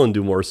Bob Dylan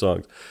do more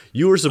songs?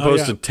 You were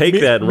supposed to take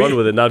that and run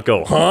with it, not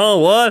go, huh?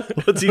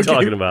 What? What's he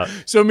talking about?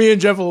 So me and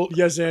Jeff will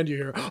yes and you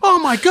here. Oh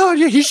my God!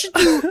 Yeah, he should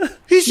do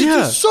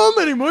so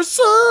many more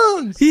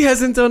songs. He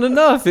hasn't done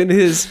enough in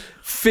his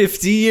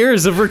 50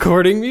 years of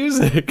recording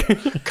music.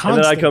 And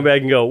then I come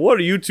back and go, what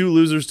are you two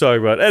losers talking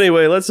about?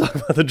 Anyway, let's talk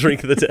about the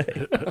drink of the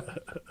day.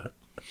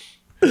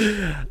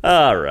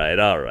 All right.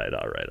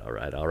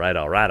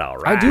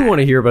 I do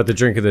want to hear about the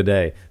drink of the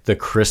day. The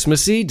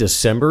Christmassy,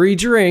 December-y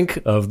drink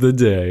of the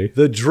day.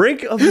 The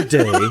drink of the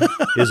day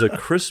is a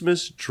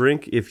Christmas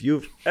drink if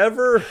you've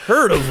ever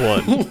heard of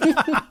one.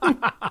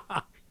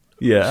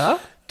 Yeah?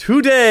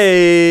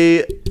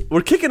 Today,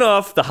 we're kicking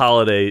off the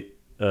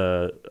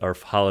our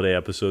holiday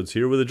episodes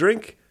here with a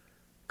drink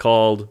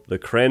called the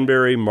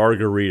Cranberry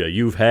Margarita.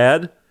 You've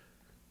had?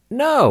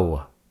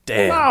 No.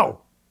 Damn.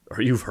 Wow.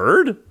 Or you've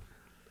heard?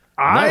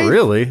 Not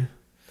really.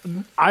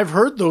 I've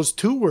heard those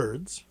two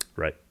words.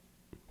 Right.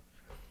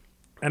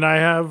 And I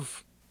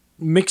have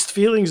mixed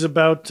feelings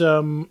about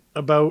the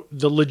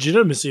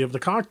legitimacy of the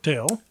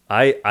cocktail.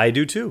 I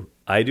do too.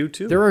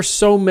 There are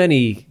so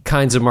many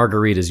kinds of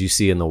margaritas you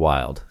see in the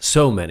wild.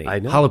 So many. I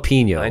know.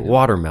 Jalapeno,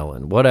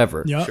 watermelon,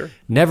 whatever. Yeah. Sure.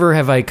 Never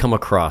have I come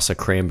across a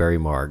cranberry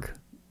marg.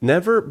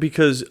 Never,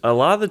 because a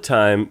lot of the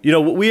time,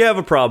 we have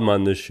a problem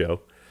on this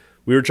show.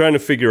 We were trying to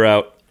figure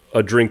out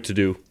a drink to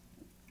do.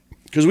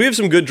 Because we have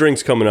some good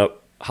drinks coming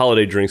up,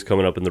 holiday drinks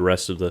coming up in the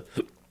rest of the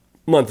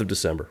month of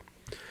December.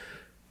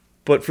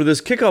 But for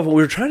this kickoff, we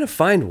were trying to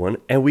find one,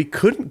 and we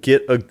couldn't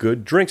get a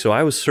good drink. So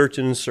I was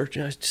searching. I was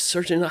just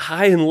searching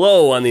high and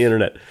low on the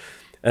internet.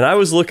 And I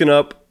was looking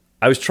up,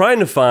 I was trying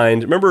to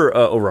find, remember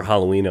over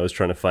Halloween, I was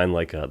trying to find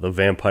like the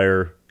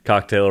vampire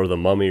cocktail or the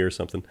mummy or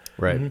something.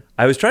 Right. Mm-hmm.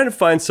 I was trying to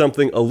find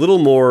something a little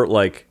more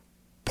like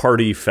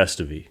party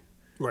festive-y.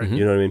 Right.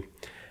 You know what I mean?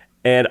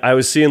 And I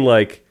was seeing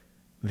like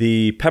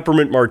the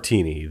peppermint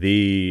martini,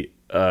 the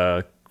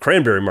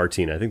cranberry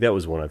martini. I think that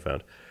was one I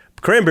found.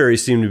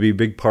 Cranberries seem to be a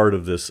big part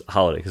of this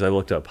holiday because I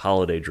looked up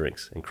holiday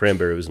drinks, and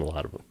cranberry was in a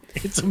lot of them.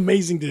 It's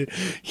amazing to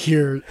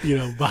hear,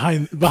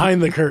 behind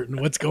the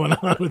curtain, what's going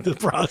on with the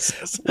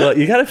process. Well,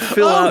 you got to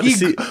fill out.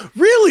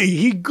 Really?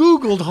 He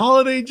Googled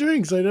holiday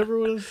drinks. I never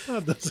would have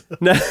thought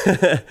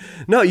that.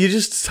 No, you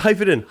just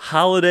type it in,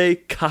 holiday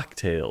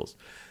cocktails.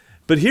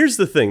 But here's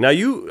the thing. Now,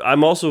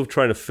 I'm also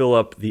trying to fill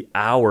up the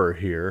hour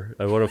here.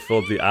 I want to fill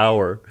up the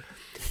hour.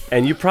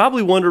 And you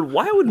probably wondered,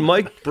 why would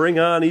Mike bring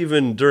on,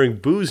 even during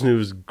Booze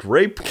News,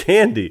 grape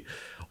candy?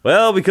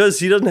 Well, because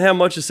he doesn't have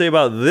much to say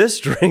about this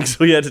drink, so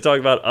we had to talk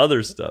about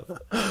other stuff.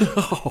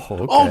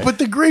 Oh, but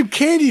the grape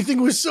candy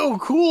thing was so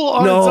cool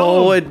on its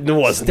No, own. it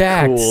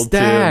wasn't cool,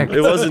 stacked. Tim.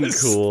 It wasn't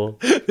cool.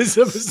 This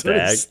episode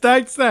is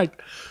stacked.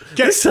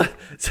 This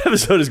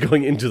episode is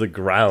going into the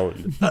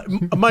ground.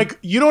 Mike,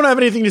 you don't have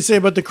anything to say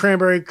about the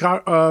cranberry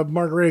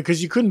margarita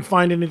because you couldn't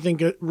find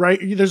anything, right?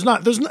 There's no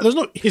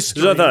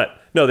history. There's not.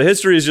 No, the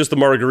history is just the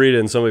margarita,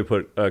 and somebody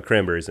put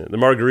cranberries in it. The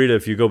margarita,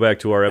 if you go back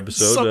to our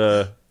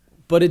episode,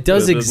 but it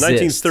does the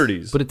exist.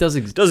 1930s. But it does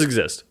exist. Does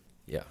exist.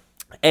 Yeah.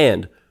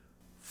 And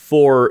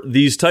for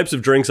these types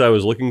of drinks I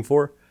was looking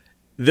for,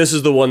 this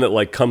is the one that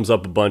like comes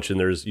up a bunch, and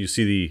you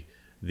see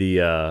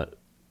the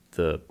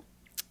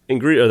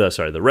ingredient.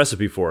 The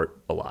recipe for it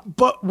a lot.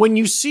 But when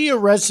you see a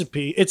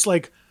recipe, it's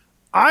like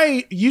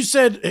you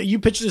said you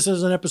pitched this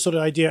as an episode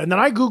idea, and then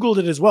I Googled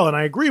it as well, and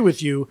I agree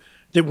with you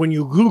that when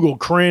you Google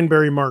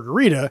cranberry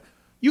margarita,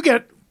 you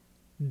get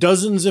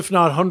dozens, if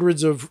not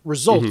hundreds, of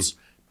results,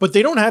 but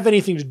they don't have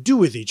anything to do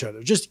with each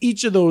other. Just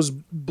each of those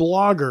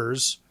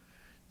bloggers.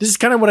 This is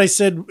kind of what I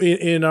said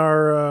in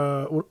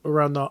our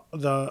around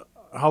the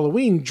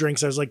Halloween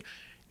drinks. I was like,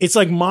 it's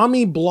like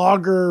mommy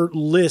blogger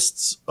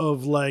lists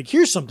of like,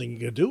 here's something you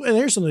could do, and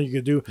here's something you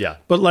could do. Yeah.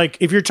 But like,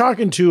 if you're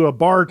talking to a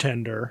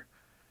bartender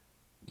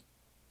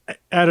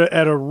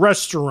at a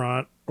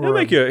restaurant, He'll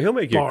make you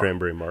a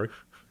cranberry marg.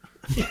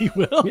 He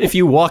will. If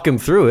you walk him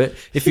through it,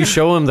 if you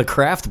show him the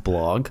craft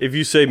blog. If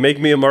you say, make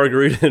me a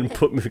margarita and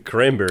put me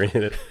cranberry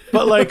in it.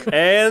 But like,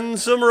 and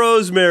some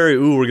rosemary.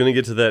 Ooh, we're going to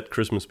get to that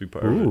Christmas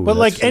part. But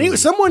like,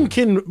 someone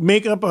can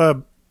make up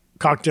a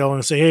cocktail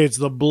and say, hey, it's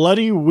the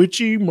Bloody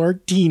Witchy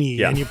Martini.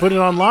 Yeah. And you put it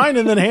online,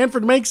 and then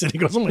Hanford makes it. He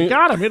goes, oh my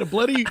God, I made a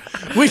Bloody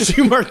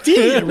Witchy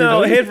Martini.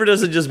 No, Hanford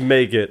doesn't just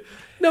make it.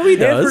 No, he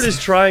does. Hanford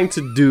is trying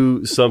to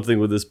do something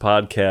with this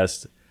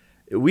podcast.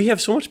 We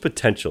have so much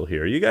potential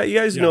here. You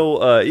guys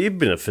know, you've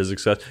been a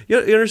physics class. You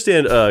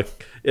understand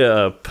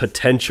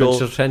potential.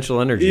 Potential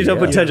energy. You know,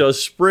 potential. Yeah.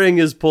 Spring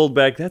is pulled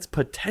back. That's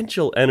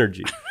potential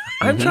energy.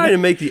 I'm trying to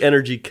make the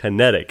energy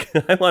kinetic.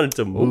 I want it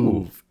to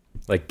move. Ooh,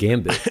 like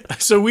Gambit.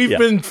 So we've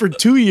been for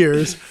 2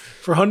 years,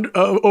 for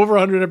over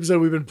 100 episodes,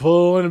 we've been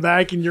pulling it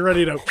back, and you're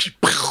ready to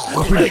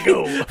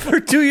go. For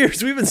 2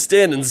 years, we've been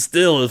standing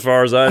still as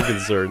far as I'm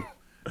concerned.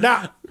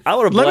 Now, I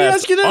want to let me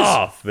ask you this.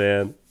 Off,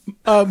 man.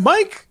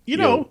 Mike, you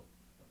know,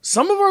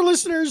 some of our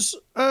listeners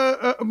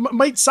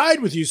might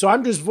side with you, so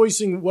I'm just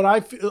voicing what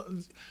I feel.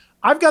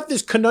 I've got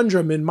this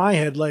conundrum in my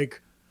head,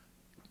 like,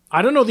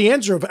 I don't know the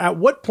answer of at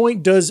what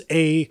point does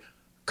a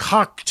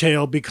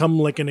cocktail become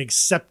like an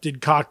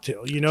accepted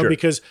cocktail, you know,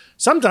 because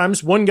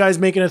sometimes one guy's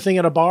making a thing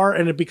at a bar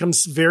and it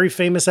becomes very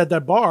famous at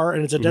that bar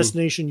and it's a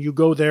destination, you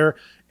go there,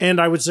 and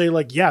I would say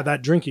like, yeah,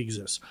 that drink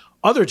exists.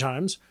 Other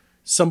times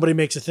somebody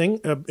makes a thing,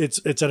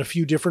 it's at a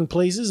few different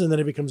places, and then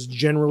it becomes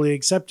generally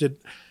accepted.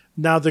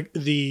 Now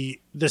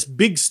this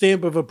big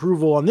stamp of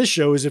approval on this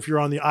show is if you're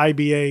on the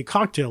IBA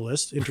cocktail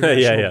list,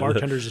 International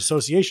Bartenders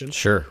Association.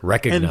 Sure,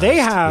 recognized. And they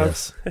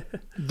have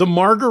the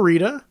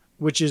margarita,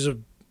 which is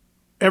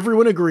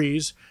everyone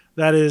agrees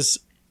that is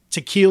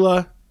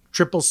tequila,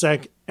 triple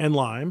sec, and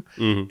lime.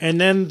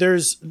 And then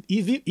there's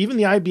even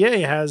the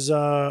IBA has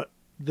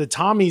the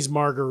Tommy's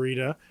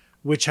margarita,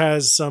 which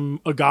has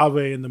some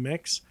agave in the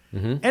mix.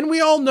 And we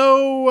all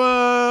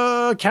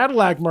know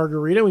Cadillac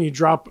margarita when you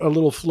drop a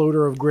little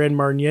floater of Grand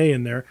Marnier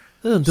in there.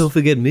 Oh, don't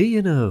forget me,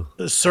 you know.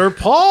 Sir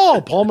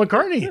Paul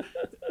McCartney.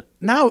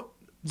 Now,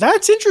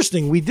 that's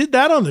interesting. We did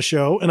that on the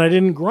show, and I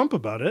didn't grump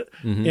about it.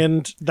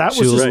 And that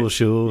was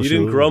you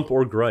didn't grump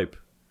or gripe.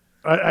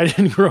 I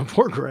didn't grump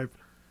or gripe.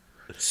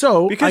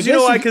 So because you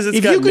know why? Because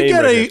it's got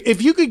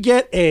if you could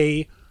get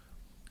a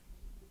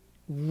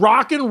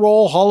Rock and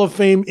Roll Hall of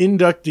Fame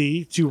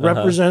inductee to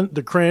represent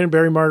the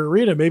Cranberry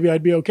Margarita, maybe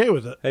I'd be okay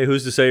with it. Hey,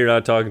 who's to say you're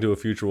not talking to a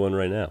future one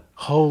right now?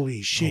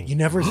 Holy shit! You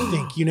never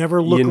think. You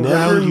never look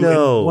around you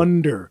and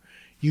wonder.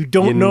 You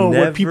don't know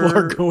what people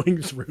are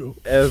going through.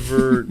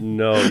 Ever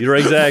know. You're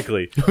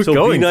exactly.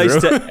 So be nice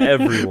to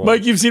everyone.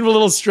 Mike, you've seemed a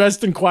little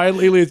stressed and quiet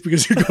lately. It's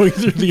because you're going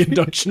through the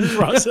induction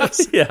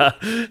process. Yeah.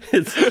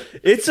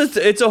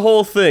 It's a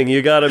whole thing.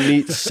 You got to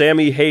meet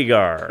Sammy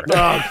Hagar.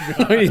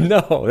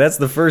 No, that's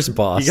the first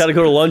boss. You got to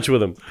go to lunch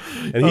with him.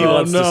 And he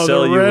wants to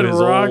sell you his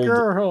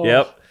rocker? old...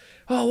 Yep.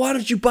 Oh, why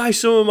don't you buy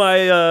some of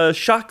my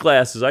shot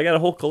glasses? I got a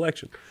whole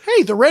collection.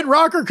 Hey, the Red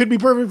Rocker could be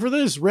perfect for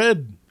this.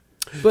 Red.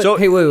 But, so,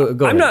 hey, wait,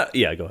 go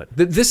ahead. Go ahead.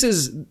 This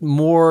is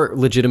more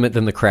legitimate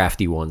than the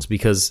crafty ones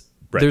because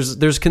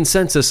there's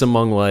consensus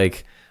among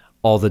like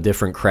all the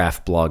different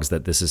craft blogs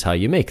that this is how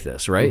you make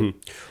this, right?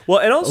 Well,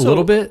 and also a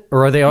little bit,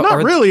 or are they?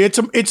 Not really.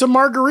 It's a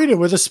margarita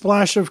with a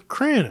splash of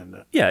cran in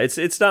it. Yeah,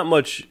 it's not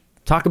much.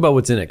 Talk about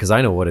what's in it because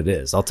I know what it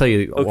is. I'll tell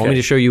you. Okay. Want me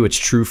to show you its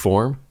true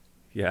form?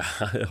 Yeah.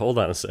 Hold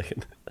on a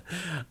second.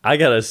 I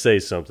gotta say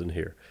something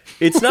here.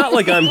 It's not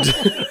like I'm.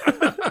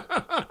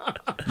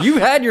 You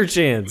had your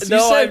chance.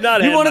 No, I've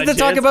not. You wanted to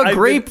talk about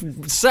grape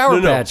Sour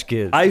Patch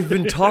Kids. I've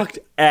been talked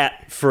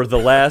at for the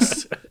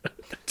last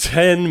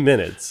 10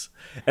 minutes,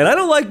 and I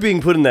don't like being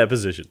put in that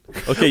position.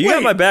 Okay, you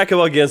got my back up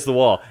against the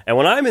wall, and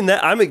when I'm in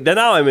that,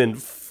 now I'm in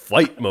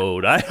flight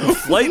mode.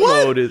 Flight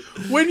mode is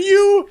when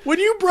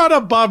you brought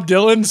up Bob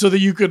Dylan so that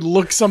you could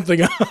look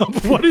something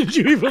up. What did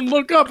you even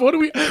look up? What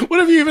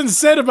have you even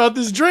said about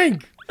this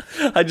drink?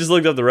 I just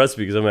looked up the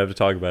recipe because I'm going to have to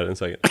talk about it in a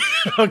second.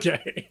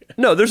 Okay.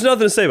 No, there's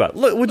nothing to say about it.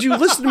 Look, would you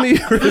listen to me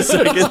for a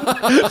second?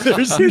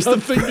 There's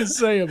nothing to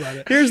say about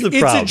it. Here's the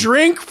problem. It's a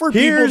drink for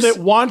people that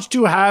want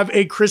to have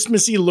a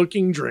Christmassy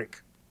looking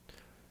drink.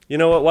 You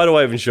know what? Why do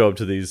I even show up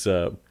to these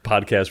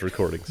podcast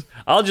recordings?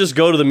 I'll just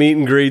go to the meet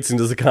and greets and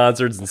to the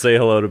concerts and say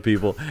hello to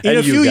people. In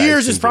a few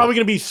years, it's probably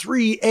going to be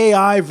 3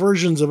 AI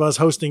versions of us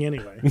hosting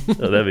anyway.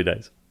 Oh, that'd be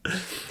nice.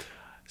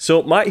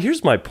 So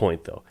here's my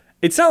point, though.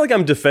 It's not like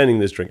I'm defending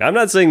this drink. I'm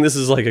not saying this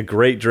is like a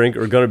great drink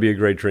or going to be a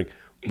great drink.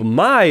 But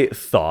my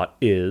thought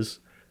is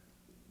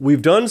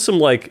we've done some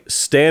like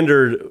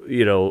standard,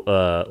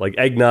 like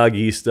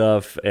eggnog-y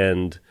stuff,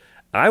 and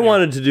I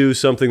wanted to do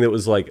something that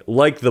was like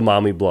the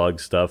Mommy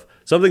Blog stuff,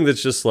 something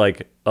that's just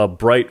like a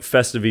bright,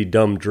 festive-y,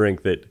 dumb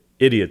drink that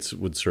idiots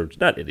would serve.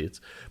 Not idiots,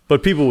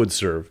 but people would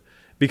serve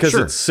because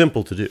it's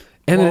simple to do.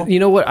 And you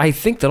know what? I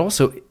think that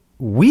also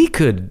we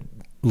could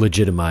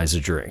legitimize a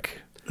drink.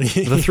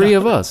 The three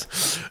of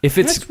us. If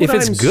it's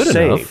good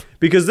enough.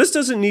 Because this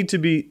doesn't need to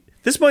be,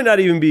 this might not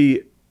even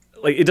be,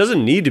 like, it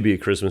doesn't need to be a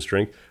Christmas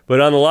drink, but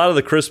on a lot of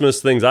the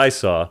Christmas things I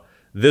saw,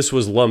 this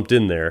was lumped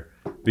in there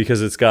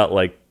because it's got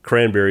like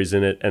cranberries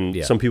in it,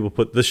 and some people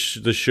put the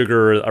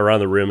sugar around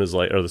the rim is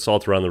like, or the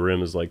salt around the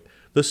rim is like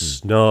the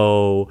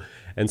snow,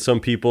 and some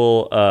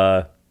people,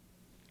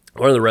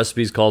 one of the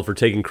recipes called for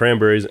taking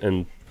cranberries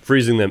and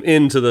freezing them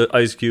into the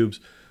ice cubes,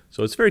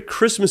 so it's very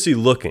Christmassy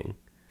looking.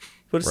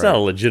 But it's not a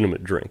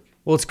legitimate drink.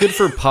 Well, it's good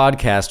for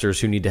podcasters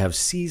who need to have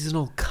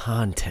seasonal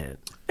content.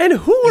 And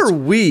who are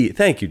we?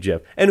 Thank you, Jeff.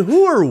 And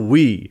who are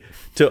we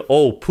to,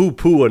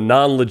 poo-poo a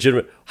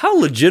non-legitimate? How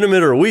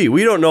legitimate are we?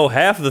 We don't know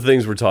half of the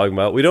things we're talking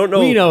about. We don't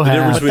know, the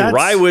difference between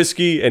rye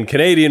whiskey and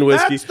Canadian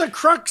whiskey. That's the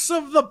crux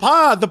of the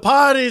pod. The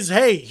pod is,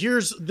 hey,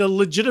 here's the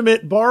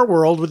legitimate bar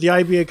world with the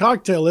IBA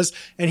cocktail list,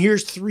 and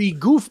here's 3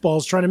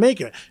 goofballs trying to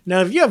make it. Now,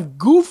 if you have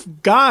goof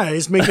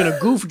guys making a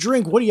goof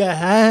drink, what do you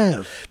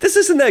have? This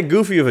isn't that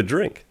goofy of a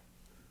drink.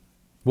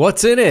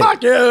 What's in it?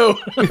 Fuck you.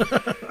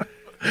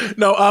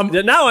 No,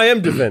 now I am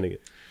defending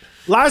it.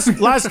 Last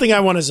thing I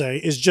want to say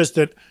is just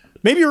that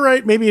maybe you're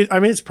right.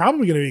 It's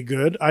probably going to be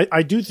good.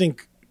 I do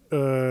think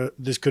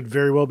this could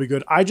very well be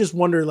good. I just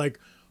wonder, like,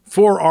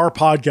 for our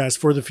podcast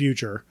for the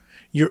future,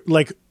 you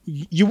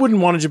wouldn't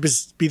want to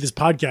just be this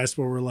podcast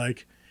where we're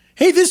like,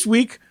 hey, this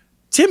week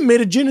Tim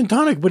made a gin and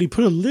tonic, but he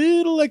put a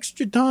little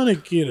extra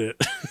tonic in it.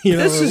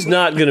 This is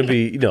not going to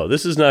be,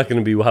 this is not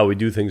going to be how we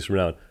do things from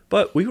now on.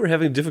 But we were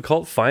having a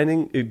difficult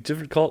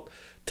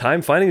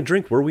time finding a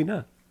drink, were we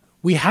not?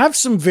 We have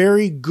some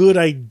very good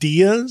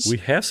ideas. We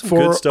have some for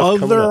good stuff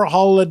coming other up.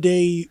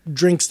 holiday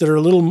drinks that are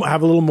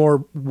have a little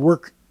more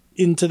work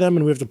into them,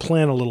 and we have to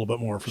plan a little bit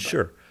more for them.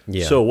 Sure.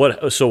 Yeah. So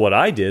what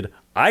I did,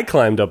 I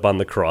climbed up on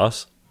the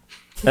cross,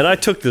 and I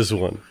took this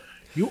one.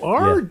 You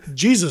are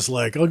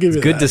Jesus-like. I'll give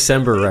you Good that.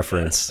 December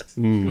reference.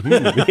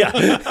 Yeah.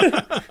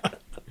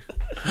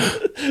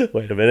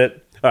 Wait a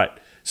minute. All right.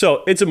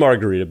 So it's a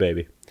margarita,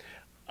 baby.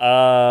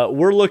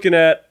 We're looking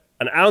at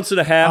an ounce and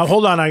a half.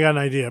 Hold on, I got an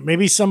idea.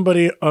 Maybe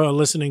somebody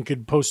listening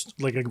could post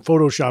like a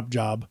Photoshop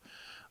job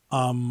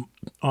on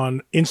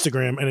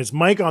Instagram, and it's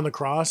Mike on the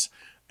cross,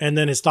 and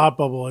then his thought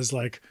bubble is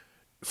like,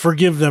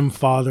 "Forgive them,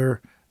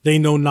 Father. They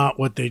know not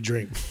what they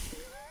drink."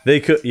 They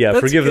could,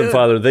 forgive them,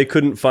 Father. They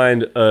couldn't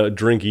find a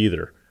drink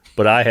either,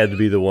 but I had to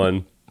be the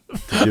one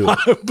to do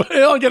it. But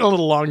it'll get a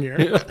little long here.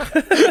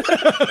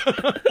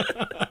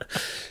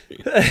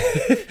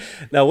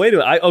 Now wait a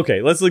minute.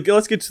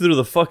 Let's get through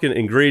the fucking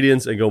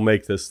ingredients and go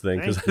make this thing,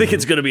 because I think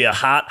it's going to be a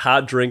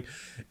hot drink.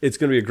 It's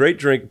going to be a great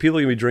drink. People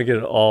are going to be drinking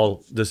it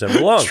all December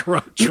long.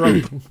 Trump. It's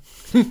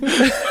going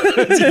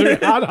to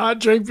be a hot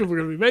drink. People are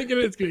going to be making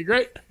it. It's going to be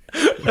great.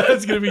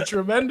 It's going to be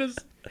tremendous.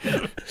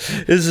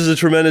 This is a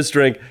tremendous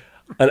drink.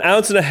 An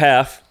ounce and a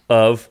half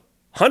of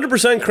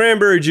 100%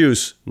 cranberry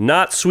juice,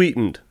 not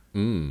sweetened.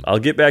 I'll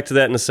get back to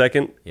that in a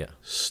second. Yeah.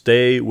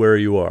 Stay where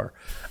you are.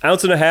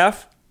 Ounce and a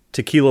half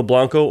tequila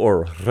blanco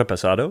or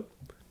reposado.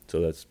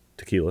 So that's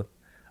tequila.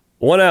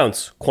 1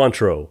 ounce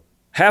Cointreau.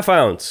 Half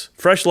ounce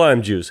fresh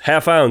lime juice.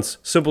 Half ounce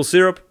simple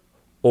syrup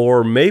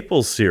or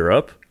maple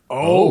syrup.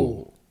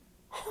 Oh,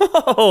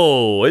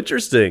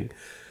 Interesting.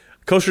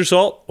 Kosher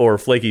salt or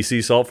flaky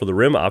sea salt for the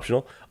rim,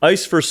 optional.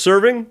 Ice for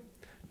serving.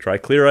 Try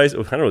clear ice.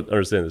 I don't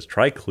understand this.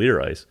 Try clear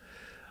ice.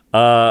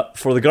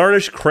 For the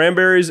garnish,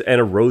 cranberries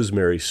and a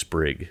rosemary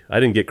sprig.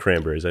 I didn't get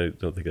cranberries. I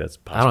don't think that's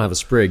possible. I don't have a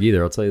sprig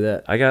either, I'll tell you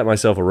that. I got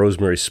myself a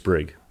rosemary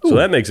sprig. So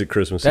that makes it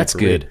Christmassy. That's for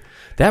good. Me.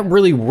 That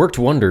really worked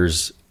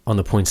wonders on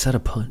the poinsettia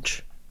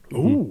punch.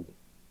 ooh.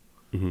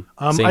 Mm-hmm.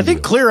 I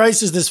think clear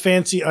ice is this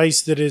fancy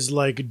ice that is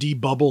like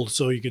debubbled,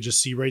 so you could just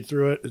see right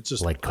through it. It's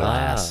just Like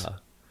glass.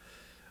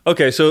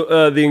 Okay,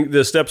 so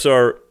the steps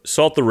are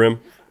salt the rim,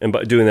 and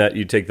by doing that,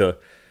 you take the.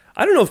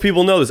 I don't know if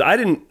people know this. I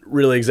didn't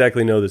really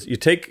exactly know this. You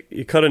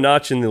cut a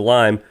notch in the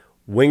lime,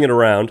 wing it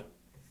around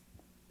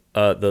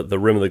the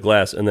rim of the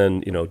glass, and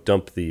then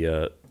dump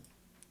the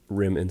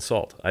rim in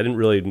salt. I didn't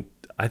really.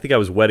 I think I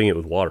was wetting it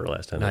with water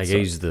last time. I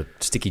used the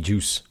sticky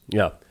juice.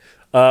 Yeah.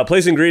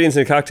 Place ingredients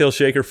in a cocktail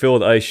shaker. Fill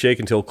with ice. Shake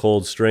until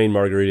cold. Strain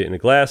margarita in a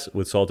glass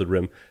with salted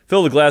rim.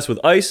 Fill the glass with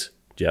ice,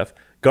 Jeff.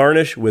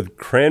 Garnish with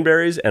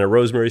cranberries and a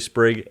rosemary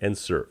sprig and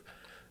serve.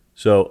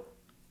 So,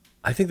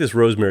 I think this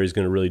rosemary is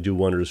going to really do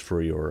wonders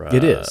for your.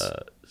 It is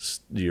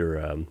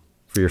your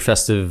for your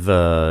festive,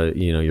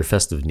 your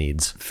festive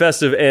needs.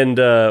 Festive and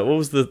what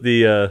was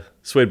the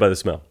swayed by the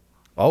smell?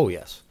 Oh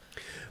yes.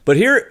 But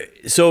here,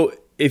 so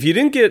if you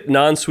didn't get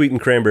non-sweetened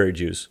cranberry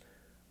juice,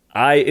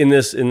 in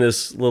this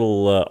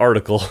little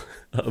article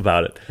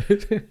about it.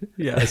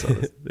 Yeah, I saw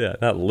this. Yeah,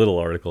 not a little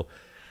article.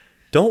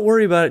 Don't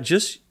worry about it.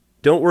 Just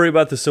don't worry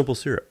about the simple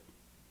syrup.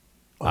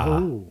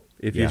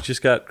 If you've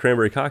just got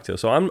cranberry cocktail.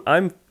 So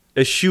I'm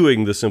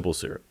eschewing the simple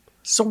syrup.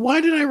 So why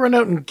did I run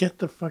out and get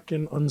the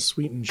fucking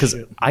unsweetened Because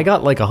shit? I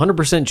got like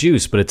 100%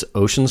 juice, but it's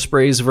Ocean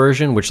Spray's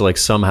version, which like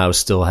somehow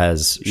still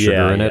has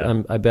sugar in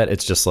it. I bet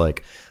it's just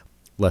like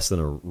less than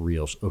a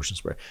real Ocean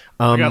Spray.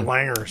 I got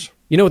Langers.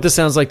 You know what this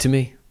sounds like to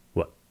me?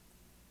 What?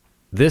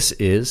 This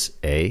is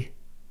a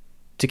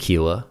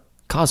tequila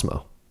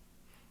Cosmo.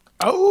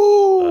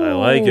 Oh, I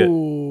like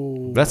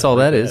it. That's all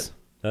that is.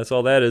 That's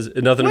all that is.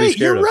 Nothing to be Wait, scared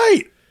you're of.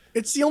 right.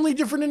 It's the only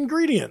different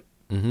ingredient.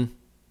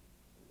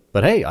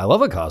 But hey, I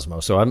love a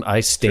Cosmo, so I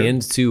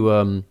stand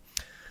to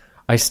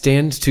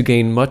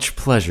gain much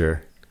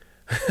pleasure.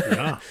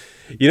 Yeah.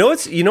 You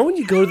know when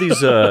you go to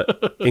these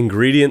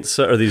ingredients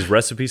or these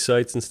recipe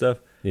sites and stuff,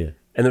 Yeah.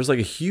 and there's like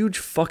a huge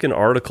fucking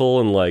article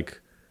and like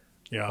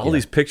all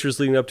these pictures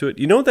leading up to it.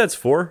 You know what that's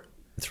for?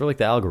 It's for like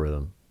the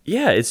algorithm.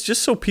 Yeah, it's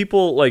just so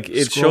people like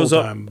it Scroll shows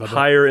up time, but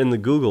higher in the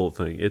Google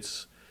thing.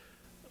 It's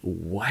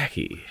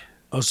wacky.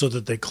 Oh, so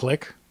that they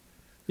click?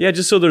 Yeah,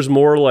 just so there's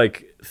more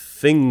like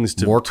things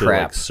to, More to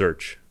crap. like,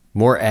 search.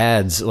 More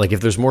ads. Like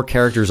if there's more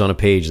characters on a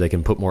page, they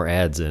can put more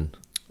ads in.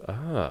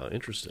 Ah,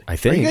 interesting. I Are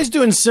think. you guys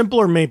doing simple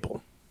or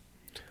maple?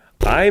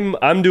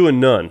 I'm doing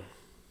none.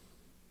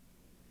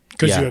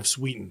 Because Yeah. you have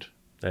sweetened.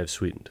 I have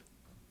sweetened.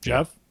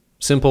 Jeff?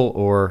 Simple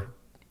or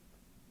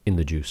in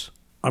the juice.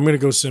 I'm going to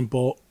go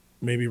simple.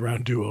 Maybe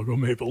round two, I'll go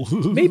maple.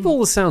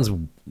 Maple sounds not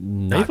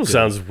Maple good.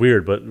 sounds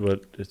weird, but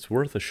it's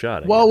worth a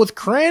shot. I Well, guess. with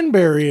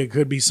cranberry, it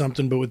could be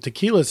something, but with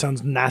tequila, it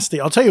sounds nasty.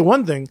 I'll tell you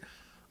one thing.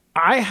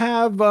 I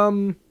have,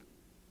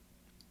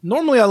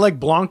 normally I like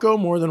Blanco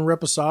more than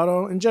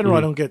Reposado. In general,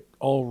 I don't get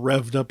all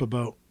revved up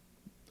about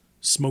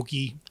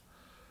smoky,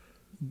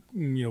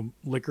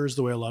 liquors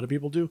the way a lot of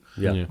people do.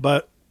 Yeah.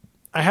 But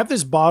I have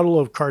this bottle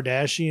of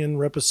Kardashian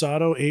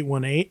Reposado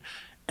 818,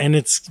 and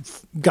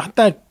it's got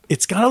a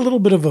little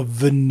bit of a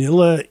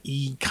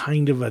vanilla-y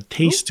kind of a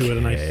taste to it,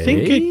 and I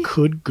think it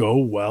could go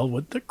well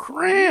with the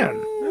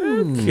cran.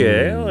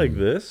 Okay, I like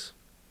this.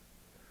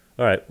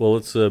 All right, well,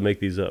 let's make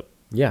these up.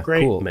 Yeah,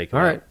 Great. cool. Make it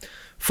All right.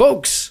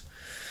 Folks,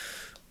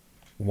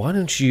 why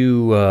don't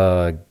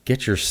you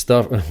get your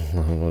stuff...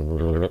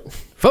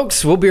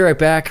 Folks, we'll be right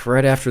back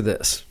right after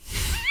this.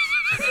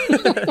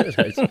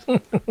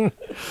 I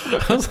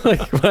was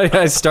like,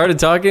 I started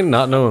talking,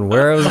 not knowing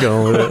where I was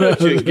going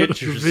with it.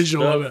 Get your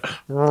Visual of it.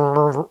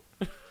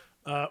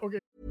 Okay.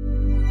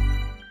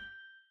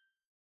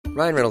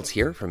 Ryan Reynolds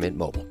here from Mint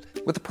Mobile.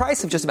 With the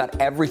price of just about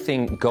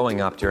everything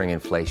going up during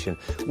inflation,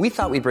 we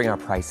thought we'd bring our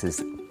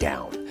prices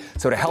down.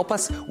 So to help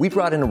us, we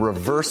brought in a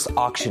reverse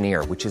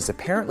auctioneer, which is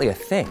apparently a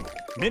thing.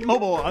 Mint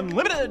Mobile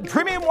Unlimited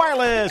Premium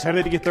Wireless. How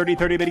to get 30,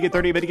 30, bit to get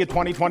 30, bit to get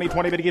 20, 20,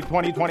 20, bit to get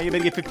 20, 20, bit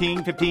to get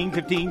 15, 15,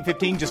 15,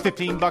 15, just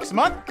 $15 a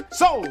month?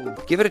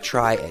 Sold! Give it a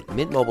try at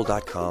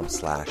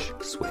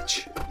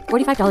mintmobile.com/switch.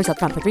 $45 up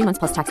front for 3 months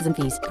plus taxes and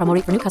fees. Promo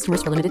rate for new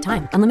customers for limited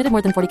time. Unlimited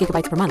more than 40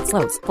 gigabytes per month.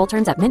 Slows full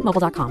terms at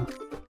mintmobile.com.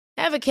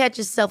 Ever catch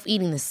yourself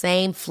eating the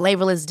same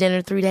flavorless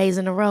dinner 3 days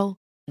in a row?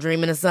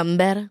 Dreaming of something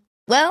better?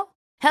 Well,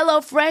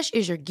 HelloFresh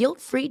is your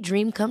guilt-free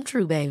dream come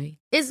true, baby.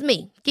 It's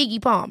me,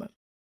 Keke Palmer.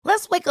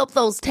 Let's wake up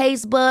those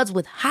taste buds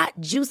with hot,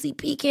 juicy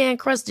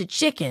pecan-crusted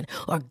chicken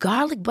or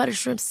garlic butter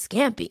shrimp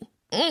scampi.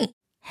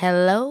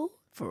 Hello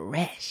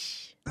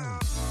Fresh.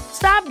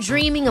 Stop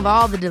dreaming of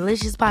all the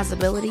delicious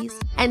possibilities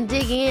and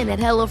dig in at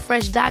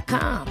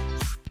HelloFresh.com.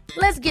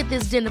 Let's get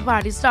this dinner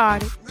party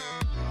started.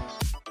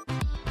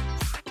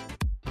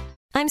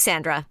 I'm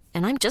Sandra,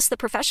 and I'm just the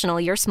professional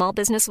your small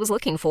business was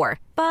looking for.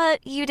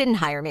 But you didn't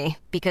hire me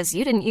because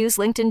you didn't use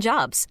LinkedIn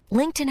Jobs.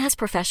 LinkedIn has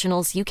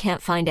professionals you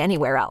can't find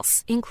anywhere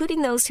else,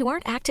 including those who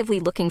aren't actively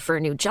looking for a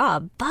new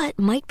job, but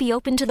might be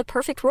open to the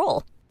perfect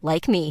role,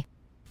 like me.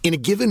 In a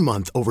given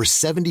month, over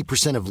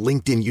 70% of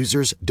LinkedIn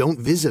users don't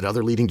visit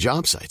other leading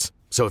job sites.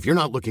 So if you're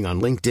not looking on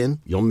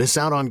LinkedIn, you'll miss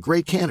out on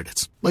great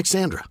candidates like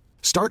Sandra.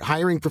 Start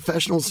hiring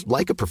professionals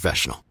like a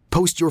professional.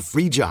 Post your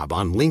free job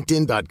on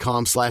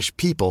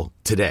linkedin.com/people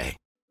today.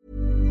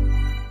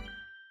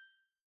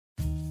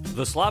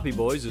 The Sloppy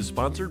Boys is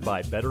sponsored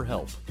by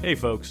BetterHelp. Hey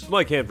folks,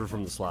 Mike Hanford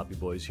from The Sloppy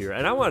Boys here,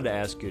 and I wanted to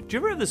ask you, do you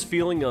ever have this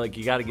feeling like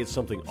you got to get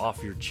something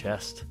off your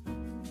chest?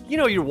 You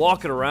know, you're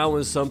walking around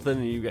with something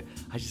and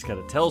I just got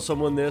to tell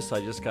someone this,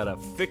 I just got to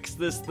fix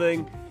this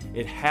thing.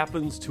 It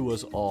happens to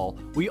us all.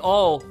 We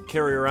all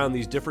carry around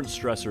these different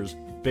stressors,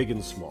 big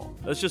and small.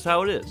 That's just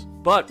how it is.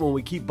 But when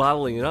we keep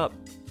bottling it up,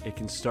 it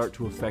can start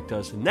to affect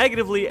us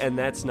negatively, and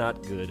that's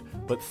not good.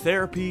 But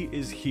therapy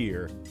is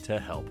here to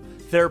help.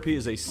 Therapy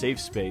is a safe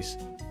space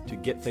to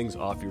get things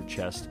off your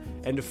chest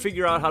and to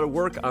figure out how to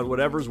work on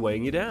whatever's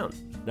weighing you down.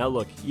 Now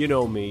look, you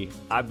know me,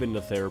 I've been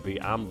to therapy,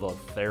 I'm the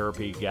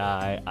therapy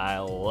guy, I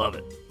love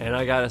it. And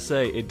I gotta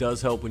say, it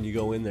does help when you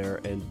go in there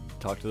and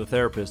talk to the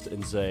therapist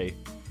and say,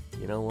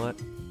 you know what,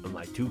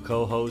 my two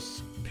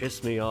co-hosts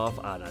piss me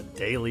off on a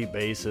daily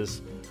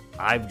basis,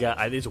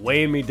 it's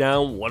weighing me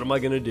down, what am I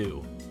gonna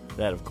do?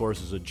 That, of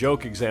course, is a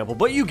joke example,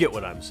 but you get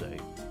what I'm saying.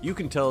 You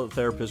can tell a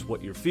therapist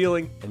what you're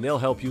feeling, and they'll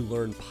help you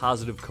learn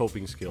positive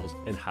coping skills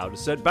and how to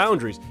set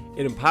boundaries.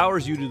 It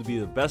empowers you to be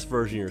the best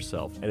version of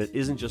yourself, and it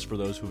isn't just for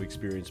those who've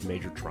experienced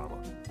major trauma.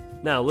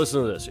 Now,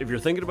 listen to this. If you're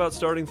thinking about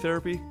starting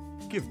therapy,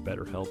 give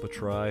BetterHelp a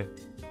try.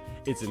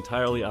 It's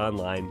entirely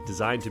online,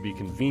 designed to be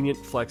convenient,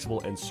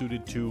 flexible, and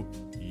suited to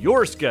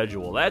your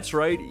schedule. That's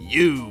right,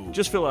 you.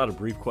 Just fill out a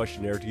brief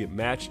questionnaire to get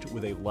matched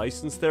with a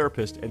licensed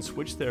therapist and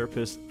switch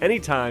therapists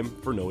anytime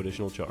for no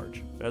additional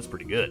charge. That's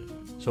pretty good.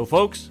 So,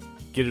 folks,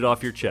 get it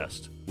off your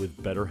chest with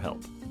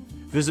BetterHelp.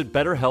 Visit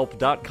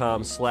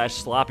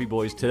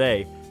BetterHelp.com/SloppyBoys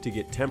today to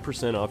get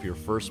 10% off your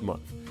first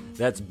month.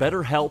 That's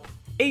BetterHelp,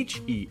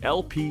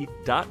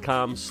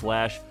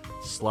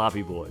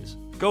 HELP.com/SloppyBoys.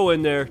 Go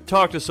in there,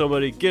 talk to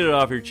somebody, get it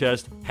off your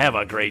chest, have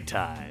a great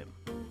time.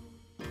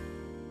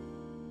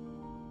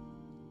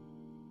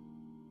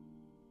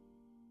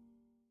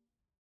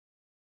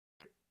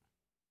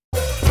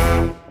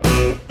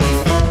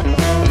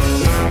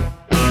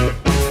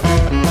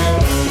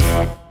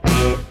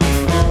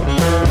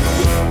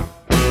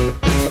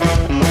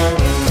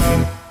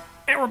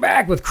 And we're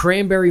back with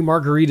Cranberry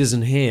Margaritas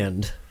in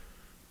hand.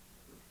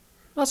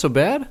 Not so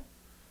bad.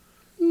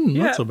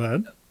 Not so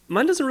bad.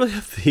 Mine doesn't really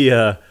have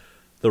the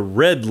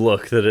red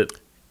look that it.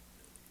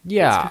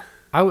 Yeah.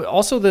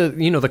 Also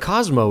the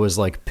Cosmo is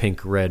like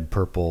pink, red,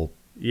 purple.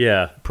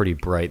 Yeah, pretty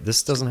bright.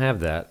 This doesn't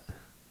have that.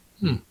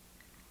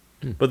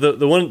 But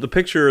the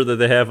picture that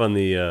they have on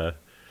the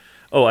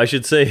I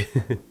should say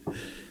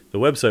the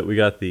website we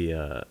got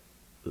the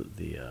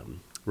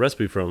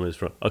recipe from is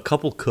from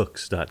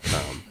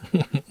acouplecooks.com.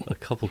 A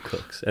Couple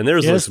Cooks. And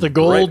there's the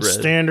gold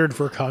standard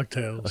for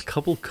cocktails. A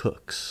Couple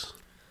Cooks.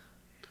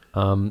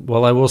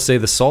 Well, I will say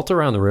the salt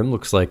around the rim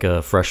looks like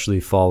a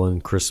freshly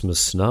fallen Christmas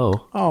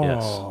snow. Oh.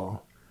 Yes.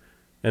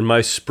 And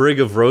my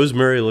sprig of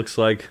rosemary looks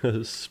like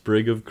a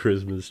sprig of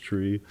Christmas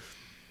tree.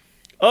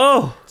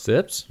 Oh!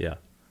 Sips? Yeah.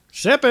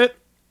 Sip it.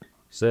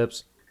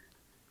 Sips.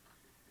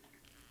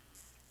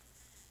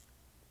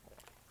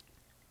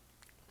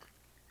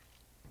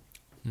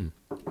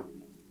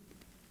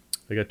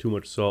 I got too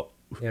much salt.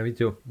 Yeah, me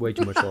too. Way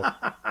too much salt.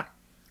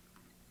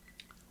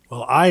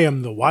 Well, I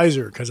am the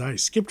wiser because I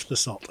skipped the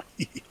salt.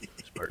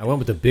 I went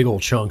with the big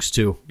old chunks,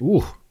 too.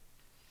 Ooh.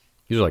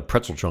 These are like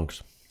pretzel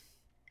chunks.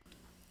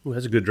 Ooh,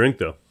 that's a good drink,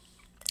 though.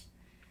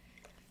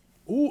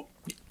 Ooh.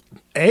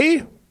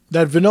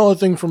 That vanilla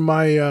thing from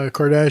my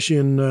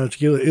Kardashian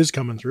tequila is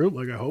coming through,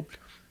 like I hoped.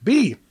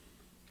 B,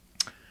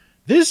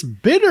 this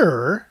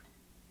bitter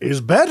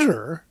is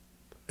better.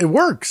 It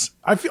works.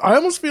 I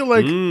almost feel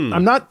like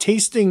I'm not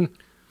tasting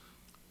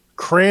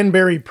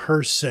cranberry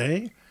per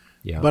se,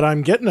 but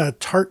I'm getting a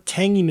tart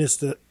tanginess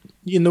that,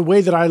 in the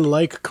way that I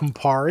like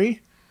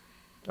Campari.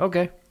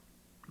 Okay.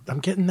 I'm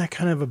getting that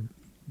kind of a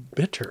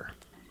bitter.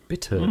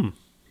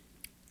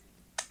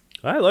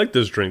 I like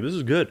this drink. This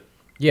is good.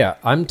 Yeah,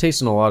 I'm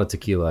tasting a lot of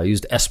tequila. I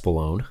used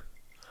Espolón.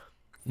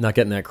 Not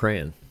getting that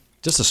crayon.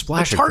 Just a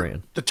splash of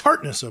crayon. The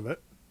tartness of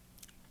it.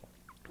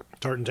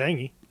 Tart and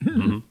tangy.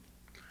 Mm-hmm.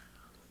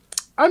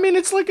 I mean,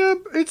 it's like a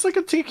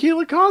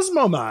tequila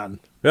Cosmo, man.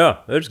 Yeah,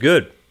 that's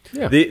good.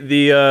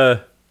 Yeah.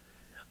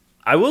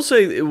 I will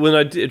say, when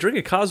I drink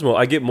a Cosmo,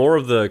 I get more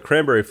of the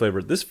cranberry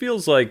flavor. This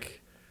feels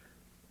like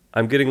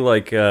I'm getting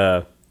like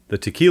the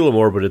tequila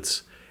more, but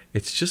it's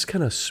just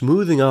kind of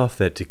smoothing off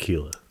that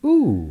tequila.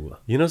 Ooh.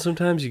 You know,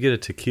 sometimes you get a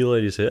tequila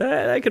and you say,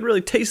 I can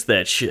really taste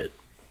that shit.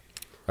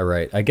 All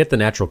right. I get the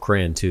natural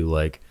crayon, too.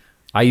 Like,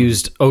 I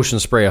used Ocean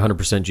Spray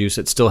 100% juice.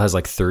 It still has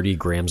like 30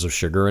 grams of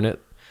sugar in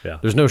it. Yeah.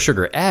 There's no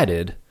sugar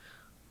added,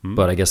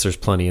 but I guess there's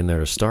plenty in there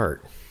to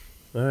start.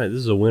 All right. This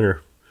is a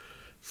winner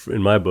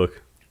in my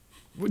book.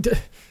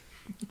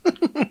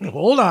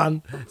 Hold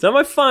on. Is that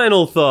my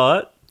final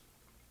thought?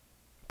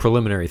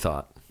 Preliminary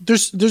thought.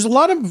 There's a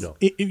lot of,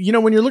 you know,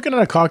 when you're looking at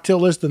a cocktail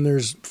list and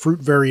there's fruit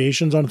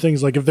variations on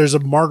things, like if there's a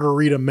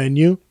margarita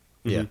menu,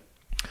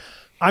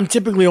 I'm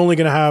typically only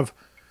going to have,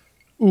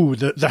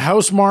 the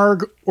house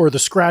marg or the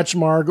scratch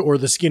marg or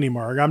the skinny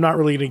marg. I'm not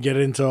really going to get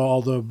into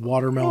all the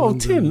watermelon. Oh,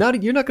 Tim,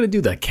 you're not going to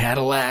do the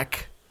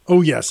Cadillac.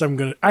 Oh, yes, I'm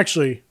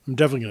definitely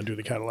going to do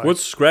the Cadillac.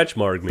 What's scratch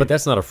marg mean? But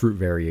that's not a fruit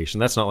variation.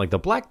 That's not like the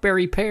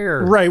blackberry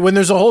pear. Right, when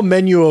there's a whole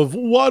menu of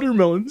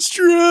watermelon,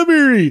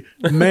 strawberry,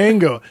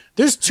 mango.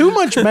 There's too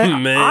much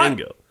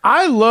mango.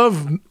 I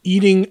love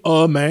eating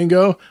a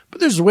mango,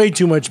 but there's way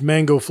too much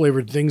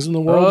mango-flavored things in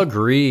the world.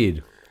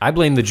 Agreed. I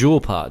blame the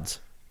Jewel Pods.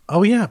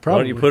 Oh, yeah, probably.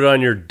 Why don't you put it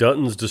on your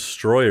Dutton's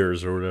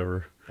Destroyers or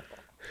whatever?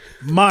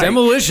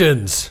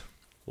 Demolitions.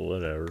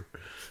 Whatever.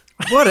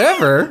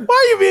 Whatever. Why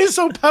are you being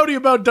so pouty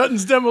about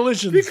Dutton's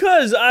Demolitions?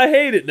 Because I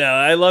hate it now.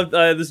 I love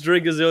this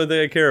drink is the only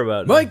thing I care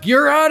about. Mike,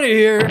 you're out of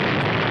here.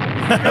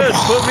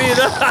 Just put me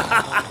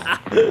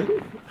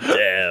in.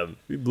 Damn,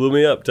 you blew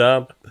me up,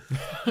 Tom.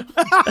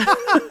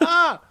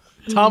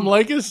 Tom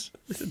Likas?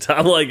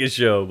 Tom Likas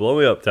show. Blow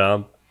me up,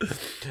 Tom.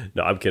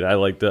 No, I'm kidding. I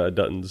like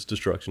Dutton's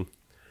Destruction.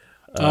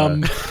 By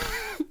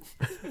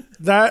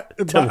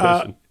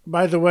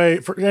the way,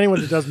 for anyone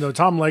that doesn't know,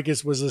 Tom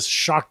Likas was a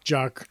shock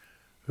jock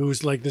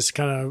who's like this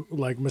kind of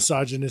like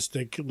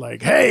misogynistic,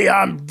 like, hey,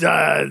 I'm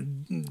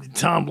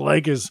Tom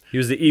Leykis. He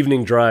was the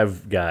evening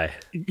drive guy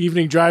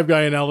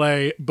in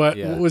LA. But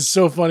what was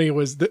so funny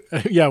was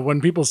that,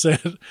 when people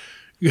said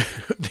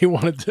they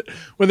wanted to,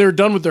 when they were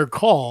done with their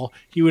call,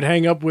 he would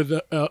hang up with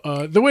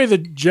the way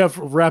that Jeff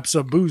wraps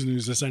up Booze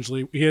News.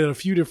 Essentially, he had a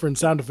few different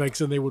sound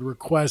effects, and they would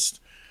request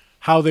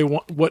how they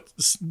wanted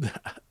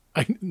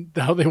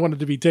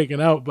to be taken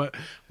out, but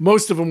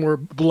most of them were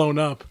blown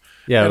up.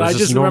 Yeah, and it was I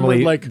just normally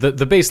remembered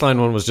the baseline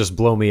one was just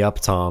 "Blow Me Up,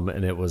 Tom,"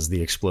 and it was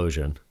the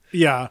explosion.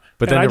 Yeah,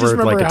 but then there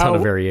were like a ton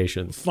of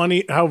variations.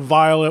 Funny how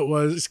vile it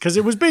was, because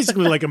it was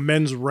basically like a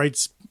men's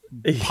rights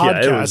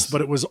podcast,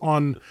 but it was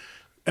on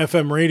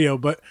FM radio.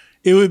 But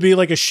it would be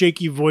like a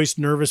shaky voiced,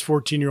 nervous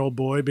 14-year-old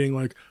boy being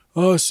like,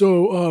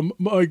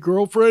 my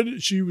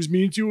girlfriend, she was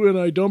mean to you and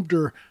I dumped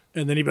her.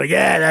 And then he'd be like,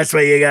 yeah, that's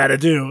what you got to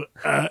do.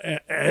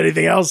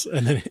 Anything else?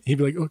 And then he'd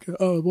be like, okay,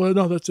 well,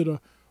 no, that's it.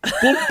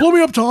 Blow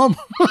me up, Tom.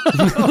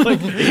 Like,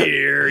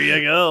 here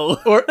you go.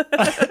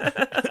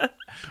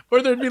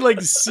 Or there'd be like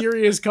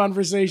serious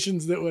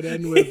conversations that would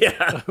end with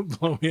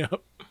blow me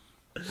up.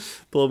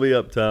 Blow me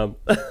up, Tom.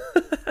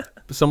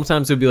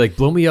 Sometimes it would be like,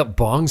 blow me up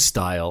bong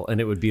style.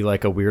 And it would be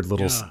like a weird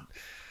little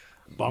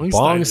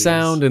bong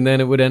sound. And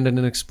then it would end in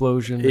an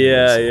explosion.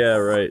 Yeah,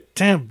 right.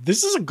 Damn,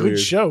 this is a good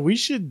show. We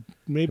should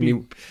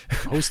maybe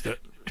host it.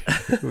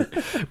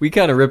 We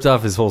kind of ripped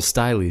off his whole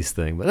stylies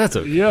thing, but that's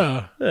okay.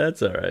 Yeah.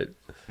 That's all right.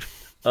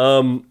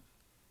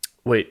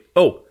 Wait.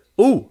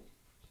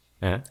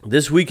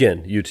 This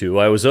weekend, you two,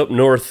 I was up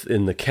north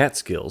in the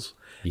Catskills,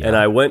 and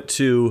I went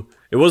to,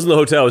 it wasn't the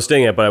hotel I was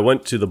staying at, but I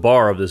went to the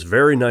bar of this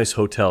very nice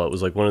hotel. It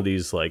was like one of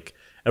these, like,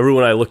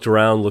 everyone I looked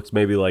around looked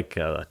maybe like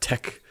a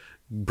tech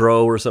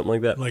bro or something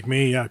like that. Like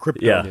me,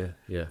 crypto.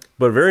 Yeah.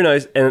 But very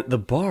nice. And at the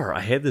bar,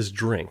 I had this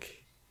drink.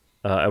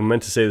 I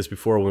meant to say this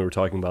before when we were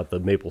talking about the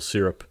maple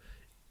syrup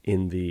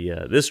in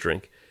the this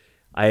drink.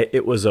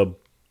 It was a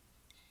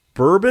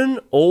bourbon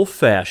old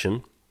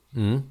fashioned,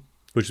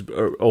 which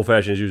old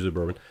fashioned is usually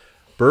bourbon.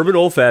 Bourbon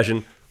old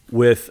fashioned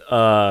with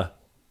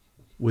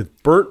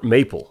burnt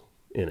maple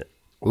in it.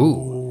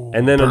 Ooh.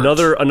 And then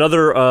another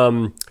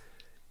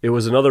it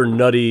was another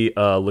nutty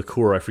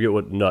liqueur. I forget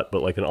what nut,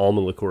 but like an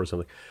almond liqueur or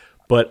something.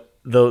 But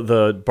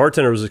the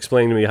bartender was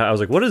explaining to me how, I was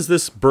like, what does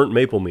this burnt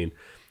maple mean?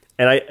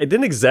 And I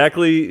didn't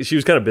exactly, she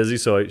was kind of busy,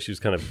 so she was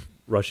kind of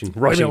rushing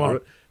through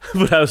it.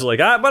 But I was like,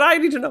 but I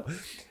need to know.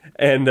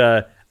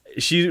 And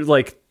she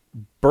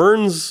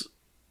burns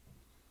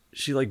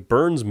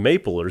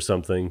maple or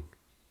something,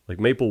 like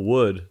maple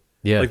wood.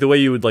 Yeah. Like the way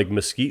you would like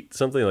mesquite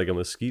something, like a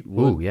mesquite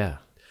wood. Ooh, yeah.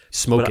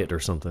 Smoke it or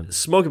something.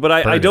 Smoke it, but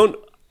I don't.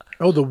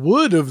 Oh, the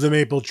wood of the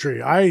maple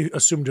tree. I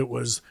assumed it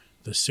was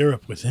the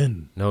syrup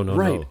within. No.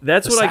 Right.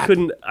 That's what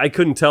I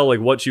couldn't tell like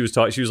what she was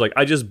talking. She was like,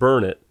 I just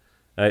burn it.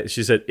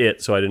 She said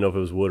it, so I didn't know if it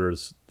was wood or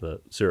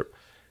the syrup.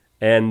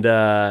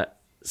 And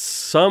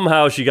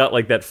somehow she got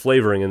like that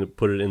flavoring and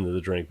put it into the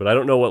drink, but I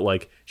don't know what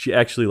like she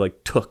actually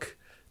like took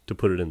to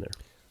put it in there.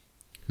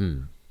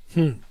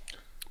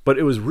 But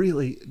it was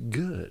really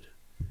good.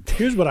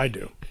 Here's what I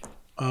do.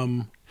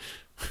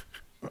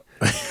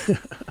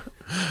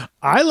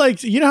 I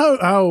like, you know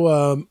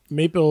how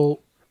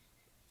maple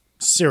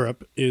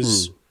syrup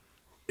is,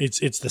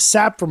 it's the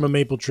sap from a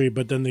maple tree,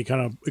 but then they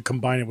kind of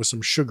combine it with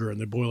some sugar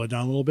and they boil it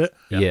down a little bit.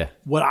 Yeah.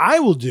 What I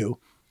will do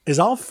is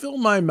I'll fill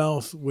my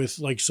mouth with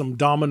like some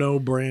Domino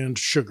brand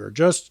sugar,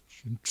 just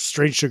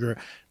straight sugar.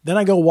 Then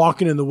I go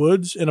walking in the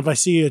woods, and if I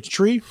see a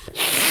tree,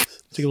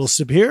 take a little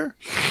sip here,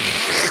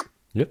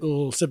 a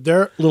little sip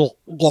there, a little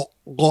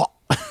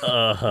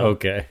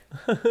Okay.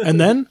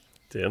 And then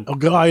Damn.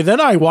 Then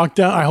I walk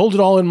down, I hold it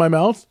all in my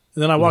mouth,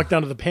 and then I walk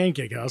down to the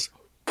pancake house.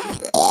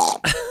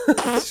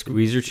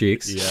 Squeeze your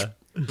cheeks. Yeah.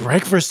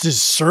 Breakfast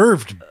is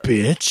served,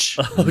 bitch.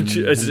 Oh,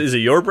 is it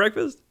your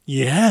breakfast?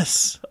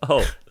 Yes.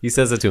 Oh. He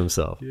says it to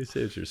himself. You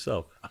say it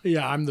yourself.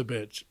 Yeah, I'm the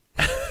bitch.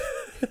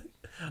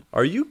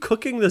 Are you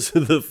cooking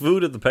the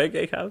food at the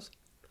pancake house?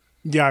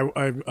 Yeah,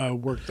 I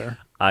work there.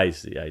 I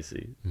see.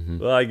 Mm-hmm.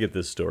 Well, I get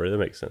this story. That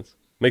makes sense.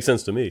 Makes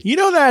sense to me. You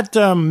know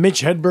that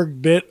Mitch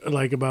Hedberg bit,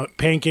 like about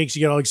pancakes,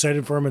 you get all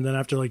excited for them, and then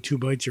after like 2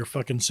 bites, you're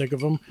fucking sick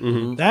of them?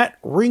 Mm-hmm. That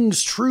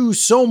rings true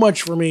so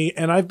much for me,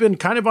 and I've been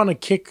kind of on a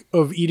kick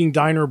of eating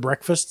diner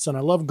breakfasts, and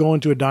I love going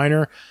to a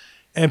diner,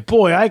 and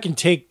boy, I can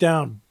take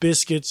down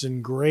biscuits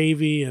and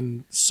gravy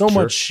and so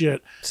much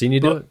shit. Seen you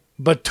do it.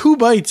 But 2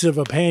 bites of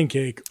a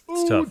pancake,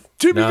 it's tough.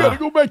 Timmy got to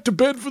go back to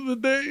bed for the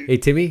day. Hey,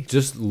 Timmy,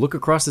 just look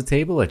across the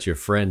table at your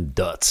friend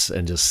Dutz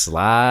and just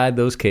slide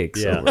those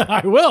cakes over.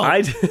 I will.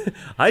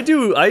 I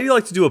do. I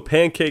like to do a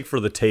pancake for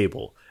the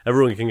table.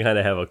 Everyone can kind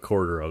of have a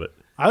quarter of it.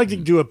 I like to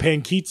do a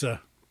pankizza.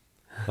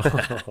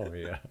 Oh,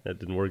 yeah. That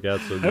didn't work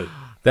out so good.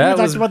 Have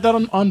you talked about that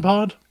on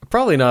pod?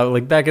 Probably not.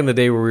 Like back in the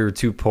day where we were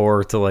too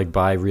poor to like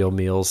buy real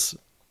meals,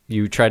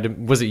 you tried to,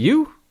 was it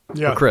you?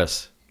 Yeah. Or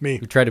Chris? Me.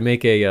 You tried to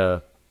make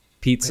a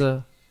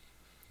pizza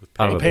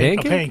out of a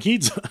pancake? A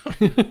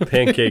pankizza.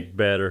 Pancake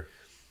batter.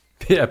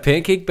 Yeah,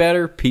 pancake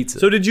batter pizza.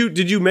 So did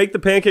you make the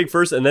pancake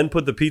first and then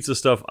put the pizza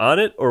stuff on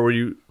it, or were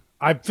you?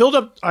 I filled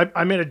up.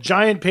 I made a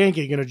giant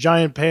pancake in a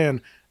giant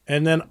pan,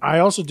 and then I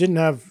also didn't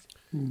have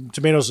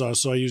tomato sauce,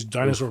 so I used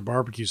dinosaur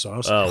barbecue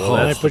sauce. Oh,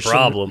 well, that's the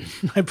problem.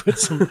 I put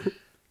some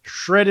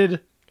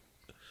shredded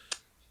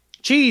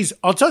cheese.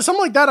 I'll tell you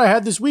something like that I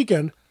had this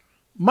weekend.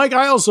 Mike,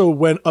 I also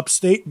went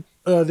upstate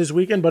this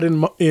weekend, but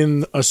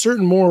in a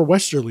certain more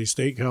westerly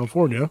state,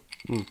 California.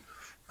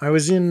 I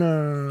was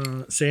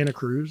in Santa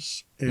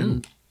Cruz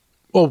and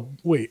oh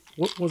wait,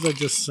 what was I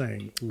just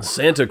saying?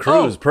 Santa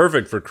Cruz,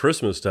 perfect for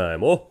Christmas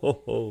time.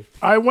 Oh.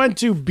 I went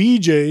to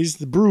BJ's,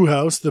 the brew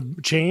house, the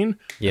chain,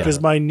 because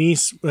my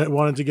niece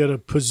wanted to get a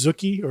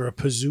pizookie or a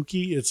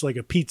pizookie. It's like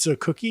a pizza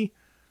cookie.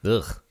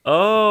 Ugh.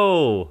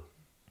 Oh,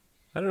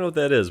 I don't know what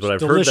that is, but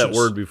I've heard that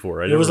word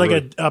before. It was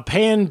like a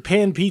pan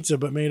pizza,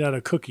 but made out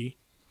of cookie.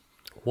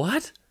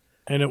 What?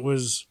 And it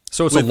was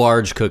so it's a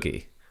large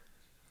cookie.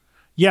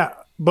 Yeah,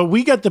 but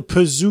we got the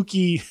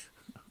pizookie.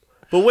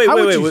 But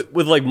wait,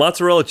 with like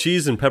mozzarella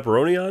cheese and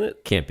pepperoni on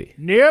it? Can't be.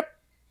 Yep.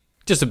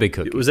 Just a big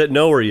cookie. Was that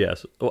no or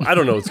yes? Well, I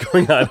don't know what's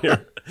going on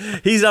here.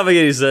 He's not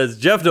making any sense.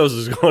 Jeff knows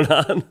what's going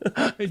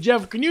on. Hey,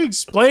 Jeff, can you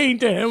explain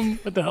to him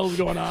what the hell's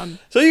going on?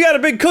 So you got a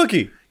big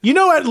cookie. You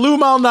know at Lou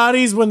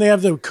Malnati's when they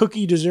have the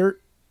cookie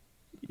dessert?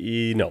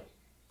 No.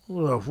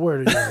 Well,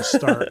 where did you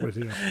start with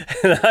you?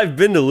 And I've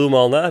been to Lou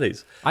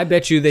Malnati's. I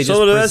bet you they Some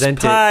just of the present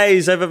best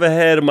pies I've ever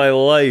had in my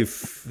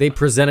life. They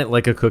present it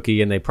like a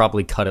cookie and they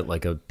probably cut it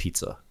like a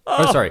pizza.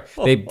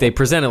 They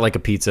present it like a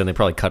pizza and they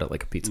probably cut it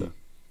like a pizza.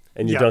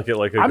 And you dunk it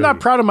like a I'm cookie.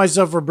 not proud of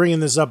myself for bringing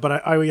this up,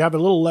 but I have a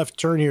little left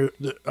turn here.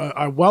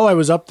 While I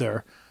was up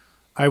there,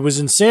 I was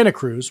in Santa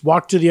Cruz,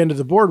 walked to the end of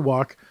the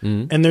boardwalk,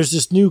 and there's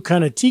this new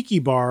kind of tiki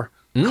bar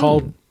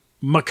called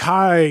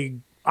Mackay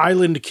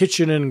Island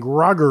Kitchen and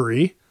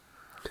Groggery.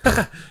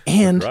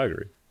 And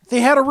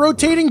they had a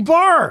rotating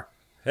bar.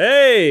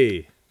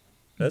 Hey!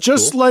 That's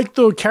just cool. like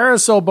the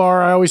carousel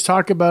bar I always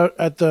talk about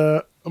at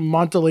the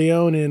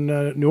Monteleone in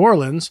New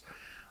Orleans.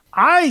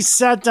 I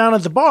sat down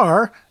at the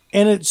bar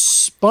and it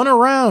spun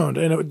around,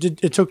 and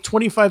it took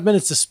 25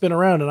 minutes to spin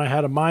around, and I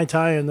had a Mai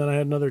Tai and then I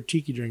had another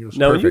tiki drink. It was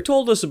Now, perfect. you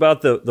told us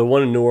about the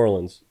one in New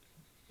Orleans.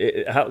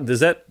 Does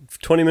that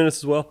 20 minutes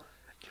as well?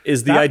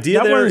 Is the idea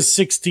that there? one was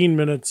 16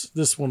 minutes.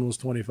 This one was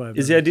 25 minutes.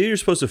 Is the idea you're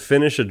supposed to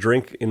finish a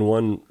drink in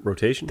one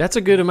rotation? That's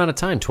a good amount of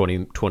time,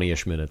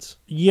 20-ish minutes.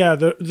 Yeah,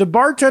 the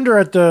bartender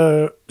at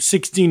the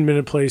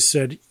 16-minute place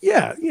said,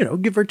 yeah,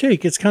 give or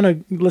take. It's kind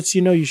of lets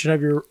you know you should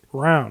have your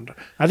round.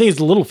 I think it's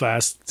a little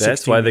fast.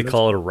 That's why they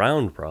call it a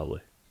round,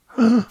 probably.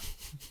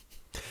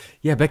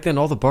 Yeah, back then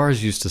all the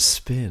bars used to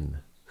spin.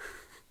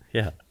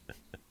 Yeah.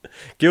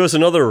 Give us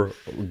another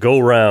go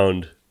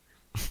round.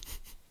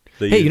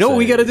 Hey, you know what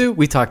we got to do?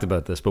 We talked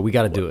about this, but we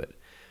got to do it.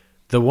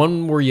 The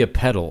one where you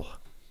pedal.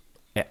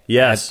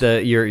 Yes.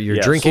 You're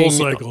drinking.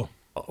 Soul Cycle.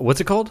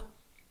 What's it called?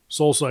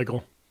 Soul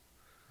Cycle.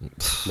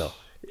 No.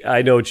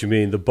 I know what you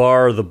mean. The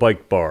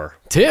bike bar.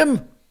 Tim?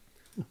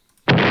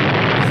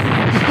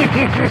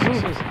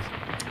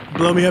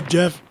 Blow me up,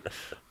 Jeff.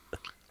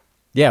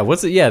 Yeah,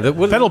 what's it? Yeah,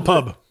 Pedal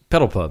Pub.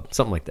 Pedal Pub,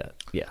 something like that.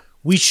 Yeah.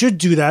 We should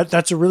do that.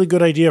 That's a really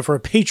good idea for a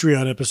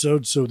Patreon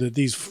episode so that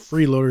these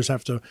freeloaders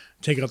have to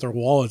take out their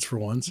wallets for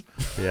once.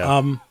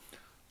 Yeah.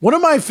 One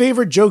of my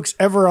favorite jokes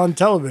ever on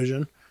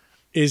television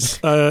is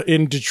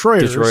in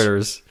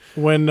Detroiters.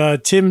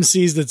 When Tim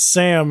sees that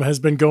Sam has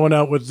been going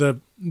out with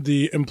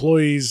the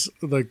employees,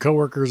 the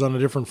coworkers on a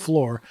different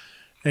floor,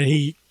 and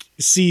he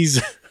sees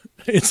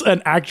it's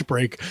an act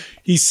break.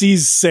 He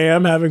sees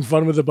Sam having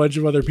fun with a bunch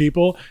of other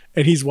people,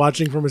 and he's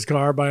watching from his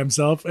car by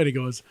himself, and he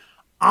goes,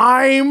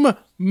 I'm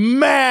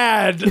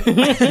mad. And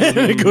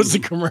it goes to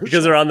commercial.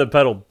 Because they're on the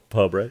Pedal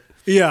Pub, right?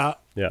 Yeah.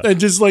 Yeah. And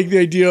just like the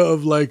idea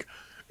of like,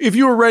 if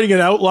you were writing an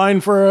outline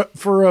for a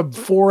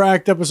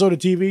 4-act episode of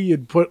TV,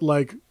 you'd put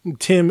like,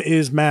 Tim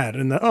is mad.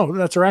 And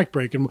that's our act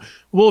break. And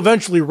we'll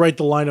eventually write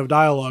the line of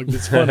dialogue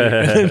that's funny.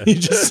 And then he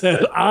just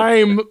said,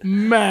 I'm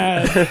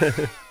mad.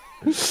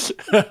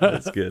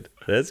 That's good.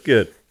 That's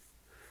good.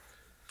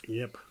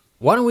 Yep.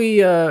 Why don't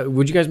we,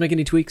 would you guys make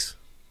any tweaks?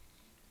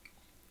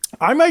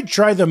 I might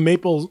try the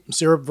maple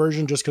syrup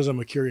version just because I'm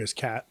a curious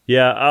cat.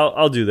 Yeah,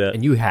 I'll do that.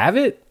 And you have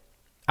it?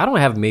 I don't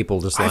have maple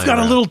just lying I've got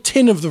around. a little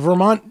tin of the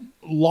Vermont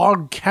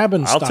log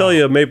cabin style. I'll tell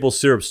you a maple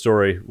syrup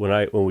story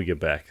when we get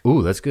back.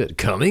 Ooh, that's good.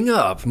 Coming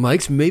up,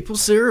 Mike's maple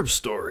syrup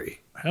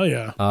story. Hell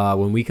yeah.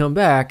 When we come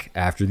back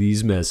after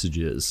these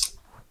messages.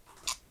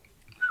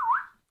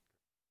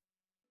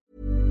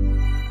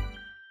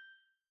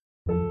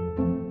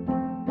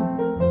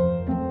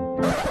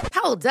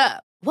 Hold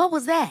up. What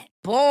was that?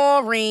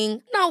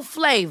 Boring. No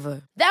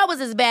flavor. That was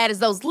as bad as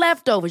those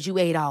leftovers you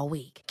ate all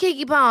week.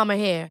 Keke Palmer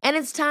here, and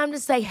it's time to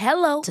say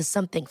hello to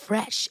something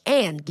fresh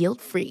and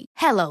guilt-free.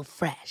 Hello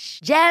Fresh.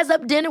 Jazz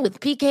up dinner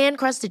with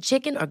pecan-crusted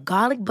chicken or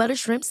garlic butter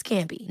shrimp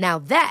scampi. Now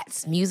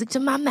that's music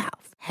to my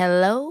mouth.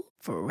 Hello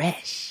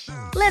Fresh.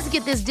 Let's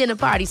get this dinner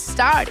party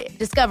started.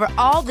 Discover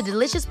all the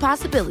delicious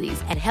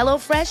possibilities at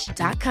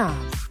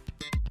hellofresh.com.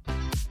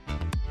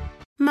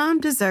 Mom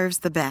deserves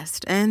the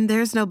best, and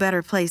there's no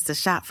better place to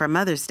shop for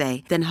Mother's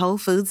Day than Whole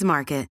Foods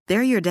Market.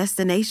 They're your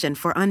destination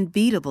for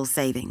unbeatable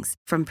savings,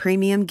 from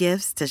premium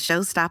gifts to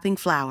show-stopping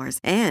flowers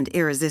and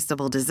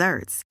irresistible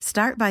desserts.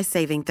 Start by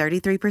saving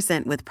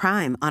 33% with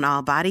Prime on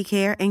all body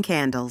care and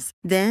candles.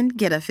 Then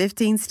get a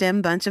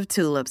 15-stem bunch of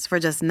tulips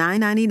for just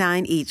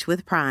 $9.99 each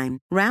with Prime.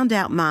 Round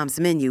out Mom's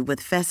menu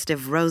with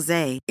festive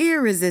rosé,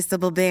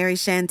 irresistible berry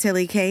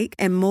chantilly cake,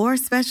 and more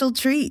special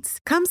treats.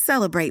 Come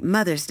celebrate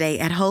Mother's Day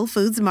at Whole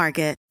Foods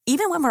Market.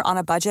 Even when we're on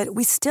a budget,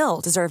 we still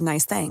deserve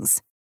nice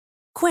things.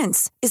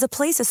 Quince is a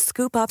place to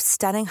scoop up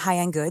stunning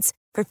high-end goods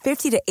for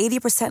 50 to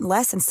 80%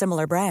 less than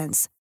similar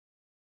brands.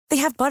 They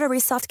have buttery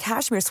soft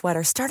cashmere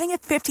sweaters starting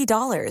at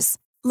 $50,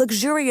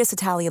 luxurious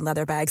Italian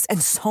leather bags,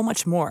 and so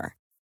much more.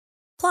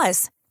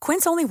 Plus,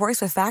 Quince only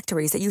works with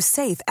factories that use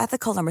safe,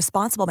 ethical, and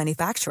responsible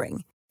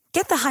manufacturing.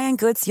 Get the high-end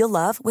goods you'll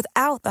love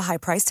without the high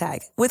price tag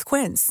with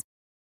Quince.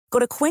 Go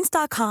to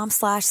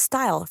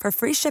quince.com/style for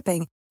free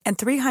shipping and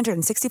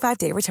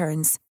 365-day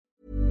returns.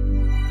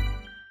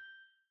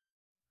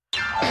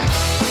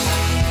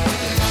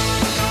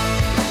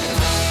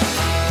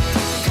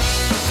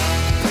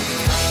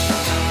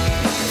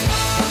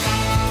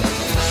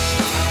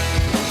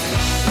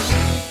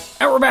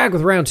 And we're back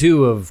with round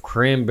 2 of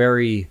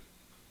Cranberry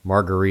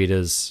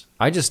Margaritas.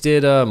 I just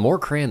did more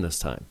cran this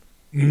time.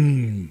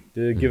 Did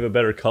it give a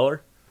better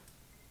color?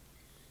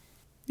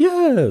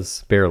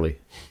 Yes. Barely.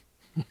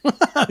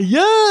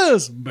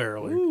 Yes,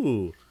 barely.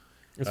 Ooh.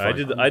 I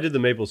did the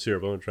maple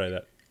syrup. I want to try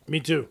that.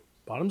 Me too.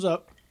 Bottoms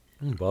up.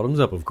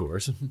 Bottoms up, of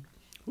course.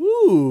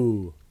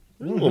 Ooh.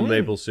 A little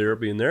maple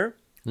syrupy in there.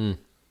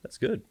 That's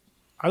good.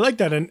 I like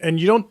that. And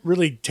you don't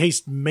really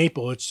taste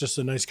maple. It's just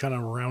a nice kind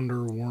of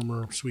rounder,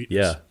 warmer sweetness.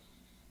 Yeah.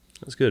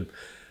 That's good.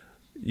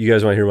 You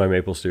guys want to hear my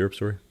maple syrup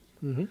story?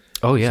 Mm-hmm.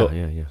 Oh, yeah, So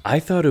yeah. I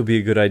thought it would be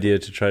a good idea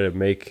to try to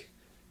make...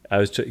 I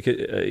was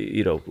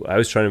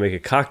trying to make a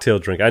cocktail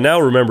drink. I now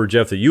remember,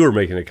 Jeff, that you were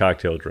making a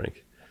cocktail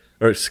drink.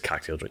 Or it's a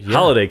cocktail drink. Yeah.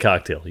 Holiday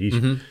cocktail.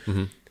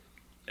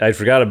 I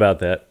forgot about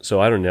that, so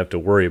I don't have to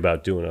worry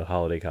about doing a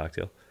holiday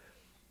cocktail.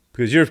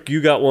 Because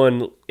you got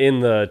one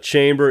in the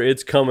chamber.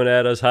 It's coming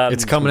at us hot.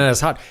 It's coming at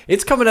us hot.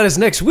 It's coming at us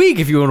next week,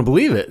 if you want to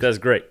believe it. That's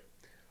great.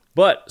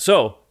 But,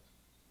 so,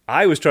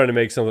 I was trying to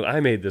make something.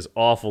 I made this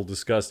awful,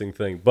 disgusting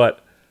thing.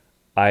 But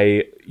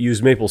I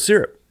used maple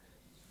syrup.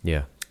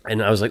 Yeah.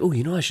 And I was like, oh,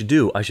 you know what I should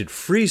do? I should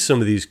freeze some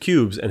of these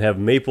cubes and have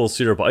maple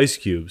syrup ice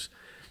cubes.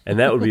 And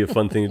that would be a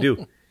fun thing to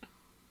do.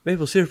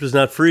 Maple syrup does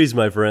not freeze,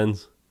 my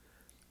friends.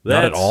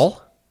 Not at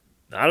all?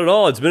 Not at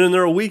all. It's been in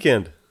there a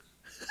weekend.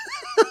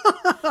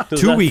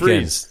 2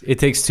 weekends. It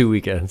takes 2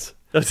 weekends.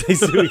 It takes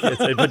 2 weekends,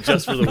 but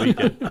just for the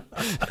weekend.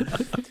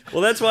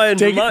 Well, that's why in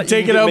Vermont...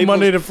 Take it out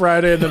Monday to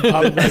Friday and then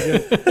pop it back in.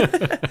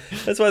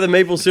 That's why the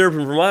maple syrup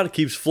in Vermont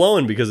keeps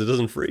flowing, because it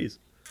doesn't freeze.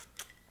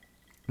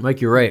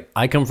 Mike, you're right.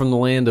 I come from the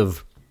land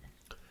of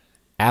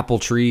apple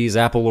trees,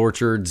 apple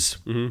orchards,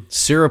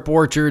 syrup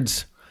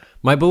orchards.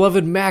 My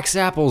beloved Max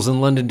Apples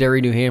in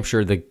Londonderry, New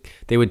Hampshire,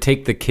 they would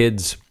take the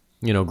kids,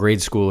 grade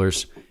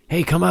schoolers.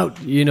 Hey, come out.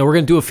 We're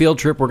going to do a field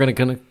trip. We're going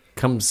to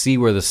come see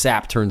where the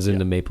sap turns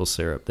into maple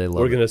syrup. They love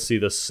it. We're going to see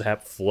the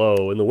sap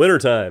flow in the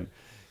wintertime.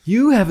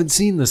 You haven't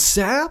seen the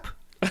sap?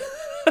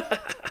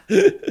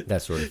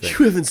 That sort of thing.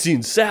 You haven't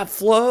seen sap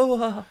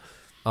flow?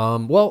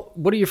 Well,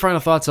 what are your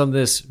final thoughts on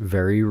this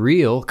very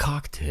real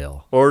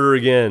cocktail? Order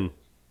again.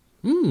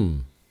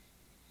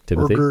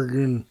 Timothy? Order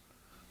again.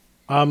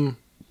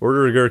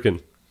 Order a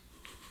gherkin.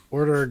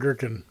 Order a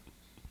gherkin.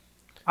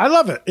 I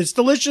love it. It's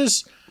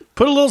delicious.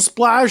 Put a little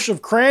splash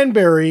of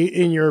cranberry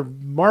in your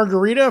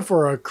margarita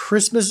for a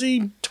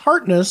Christmassy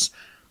tartness.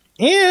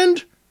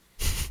 And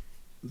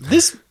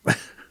this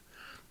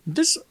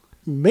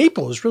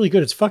maple is really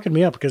good. It's fucking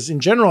me up because in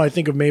general, I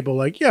think of maple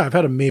like, yeah, I've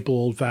had a maple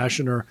old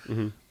fashioned or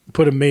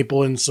put a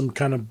maple in some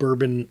kind of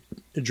bourbon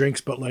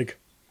drinks, but like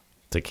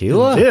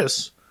tequila.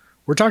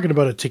 We're talking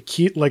about a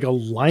tequila, like a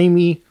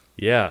limey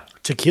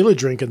tequila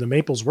drink, and the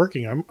maple's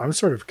working. I'm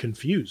sort of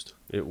confused.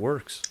 It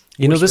works.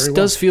 This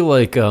does feel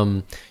like,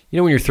 when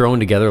you're throwing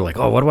together, like,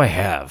 oh, what do I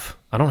have?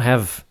 I don't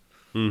have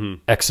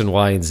X and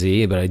Y and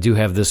Z, but I do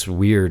have this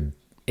weird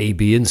A,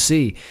 B, and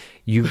C.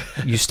 You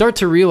start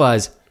to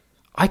realize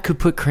I could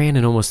put crayon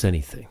in almost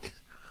anything.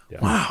 Yeah.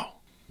 Wow.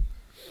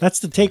 That's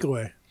the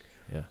takeaway.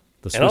 Yeah.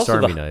 The Swiss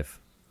Army knife.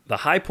 The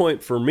high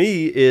point for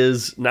me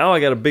is now I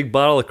got a big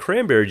bottle of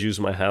cranberry juice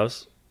in my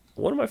house.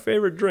 One of my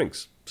favorite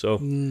drinks. So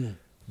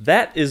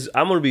that is,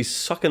 I'm going to be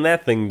sucking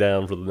that thing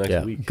down for the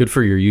next week. Good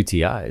for your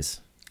UTIs.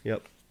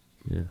 Yep.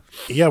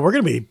 Yeah, we're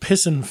going to be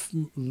pissing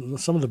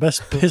some of the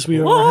best piss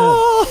we've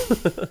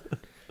ever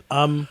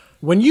had.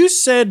 When you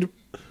said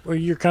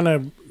you're kind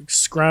of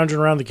scrounging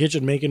around the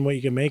kitchen making what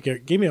you can make,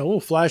 it gave me a little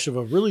flash of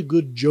a really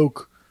good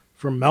joke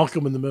from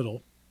Malcolm in the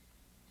Middle,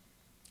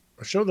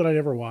 a show that I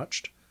never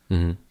watched.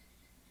 Mm-hmm.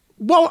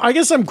 Well, I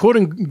guess I'm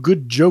quoting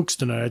good jokes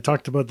tonight. I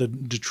talked about the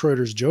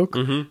Detroiters joke.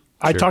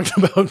 I talked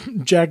about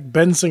Jack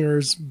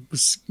Bensinger's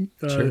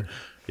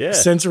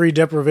sensory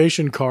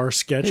deprivation car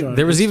sketch.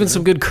 There was even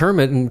some good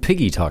Kermit and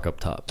Piggy talk up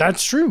top.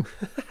 That's true.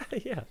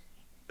 Yeah.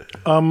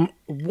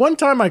 One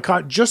time I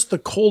caught just the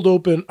cold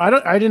open.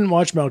 I didn't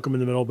watch Malcolm in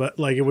the Middle, but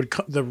like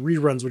the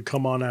reruns would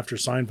come on after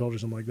Seinfeld or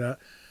something like that.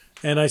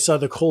 And I saw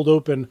the cold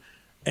open,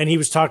 and he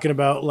was talking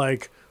about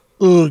like,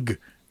 ugh,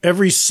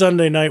 every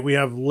Sunday night we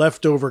have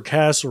leftover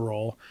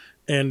casserole,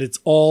 and it's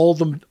all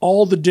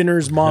the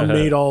dinners mom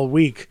made all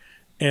week,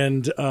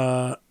 and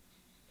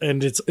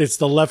it's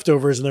the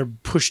leftovers, and they're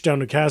pushed down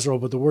to casserole.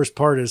 But the worst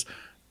part is,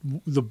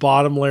 the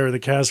bottom layer of the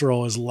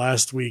casserole is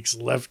last week's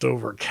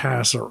leftover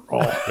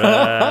casserole.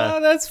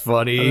 That's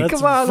funny.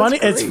 Come on, funny.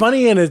 that's It's great.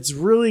 funny, and it's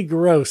really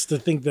gross to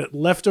think that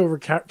leftover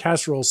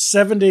casserole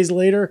 7 days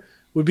later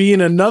would be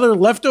in another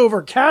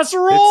leftover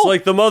casserole. It's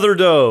like the mother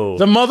dough.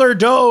 The mother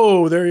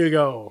dough. There you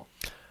go.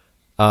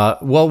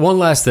 Well, one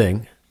last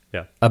thing.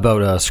 Yeah.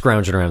 About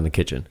scrounging around in the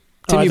kitchen.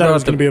 I you thought it brought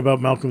was up going to be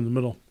about Malcolm in the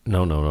Middle.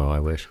 No, I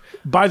wish.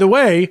 By the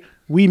way,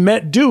 we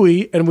met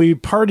Dewey and we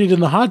partied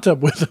in the hot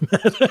tub with him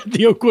at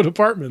the Oakwood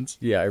Apartments.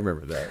 Yeah, I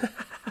remember that.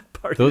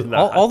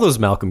 All those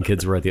Malcolm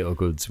kids were at the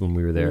Oakwoods when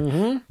we were there.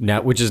 Mm-hmm.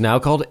 Now, which is now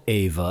called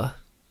Ava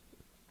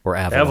or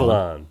Avalon.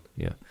 Avalon.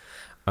 Yeah.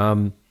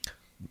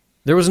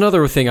 There was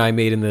another thing I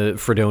made in the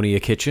Fredonia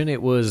kitchen.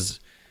 It was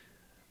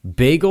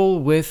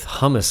bagel with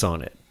hummus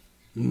on it.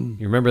 You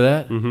remember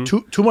that? Mm-hmm.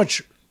 Too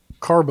much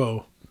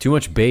carbo. Too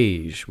much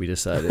beige, we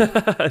decided.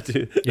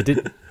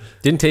 It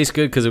didn't taste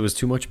good because it was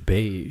too much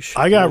beige.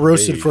 I got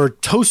roasted for a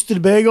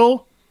toasted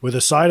bagel with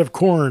a side of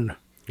corn.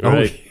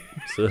 Right.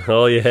 So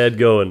all you had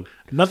going.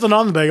 Nothing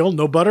on the bagel.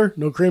 No butter,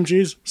 no cream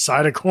cheese,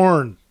 side of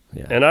corn.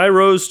 Yeah. And I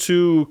rose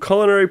to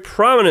culinary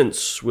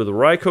prominence with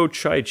Raiko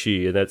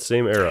Chai-Chi in that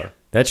same era.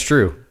 That's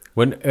true.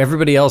 When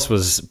everybody else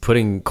was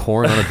putting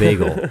corn on a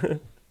bagel,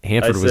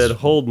 Hanford I was... said,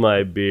 hold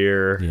my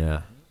beer.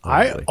 Yeah.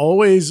 I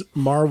always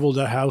marveled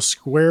at how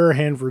square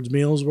Hanford's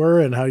meals were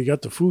and how you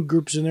got the food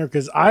groups in there.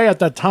 Because at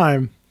that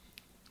time,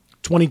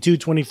 22,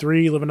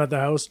 23, living at the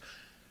house,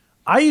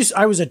 I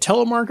was a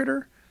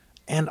telemarketer,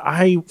 and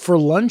I, for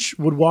lunch,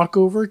 would walk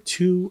over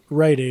to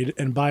Rite Aid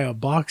and buy a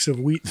box of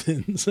Wheat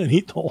Thins and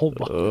eat the whole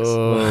box.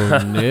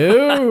 Oh,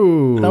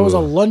 no. That was a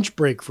lunch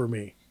break for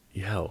me.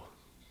 Yo.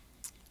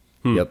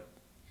 Yep.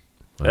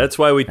 That's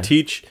why we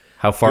teach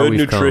how far good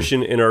we've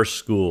nutrition in our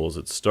schools.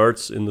 It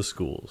starts in the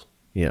schools.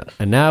 Yeah.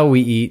 And now we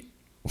eat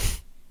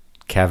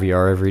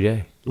caviar every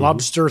day.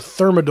 Lobster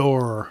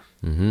Thermidor.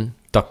 Mm-hmm.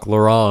 Duck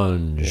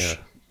l'orange. Yeah.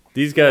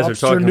 These guys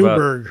Lobster are talking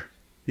Newburgh. about.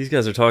 These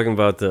guys are talking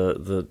about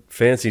the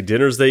fancy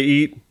dinners they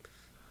eat.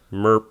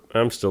 Merp.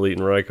 I'm still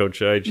eating Raiko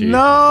Chai-Chi.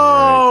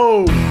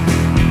 No.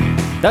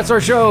 That's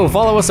our show.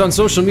 Follow us on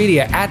social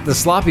media at The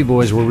Sloppy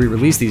Boys, where we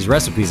release these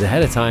recipes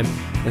ahead of time.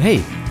 And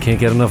hey, can't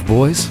get enough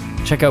boys?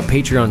 Check out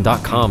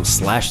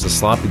patreon.com/The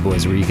Sloppy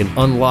Boys, where you can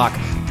unlock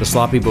The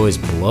Sloppy Boys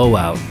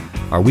Blowout,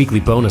 our weekly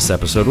bonus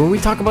episode where we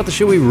talk about the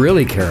show we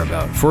really care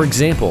about. For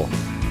example,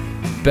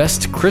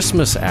 best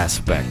Christmas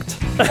aspect.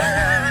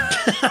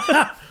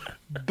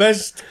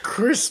 Best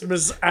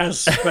Christmas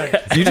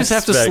aspect. You just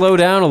have to slow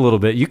down a little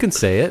bit. You can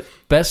say it.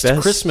 Best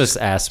Christmas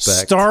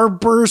aspect.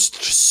 Starburst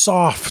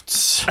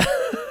Softs.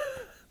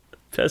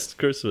 Best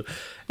Christmas.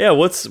 Yeah,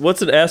 what's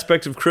an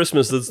aspect of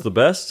Christmas that's the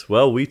best?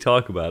 Well, we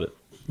talk about it.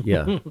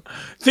 Yeah.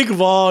 Think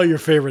of all your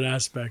favorite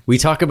aspects. We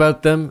talk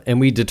about them and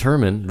we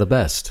determine the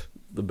best.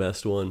 The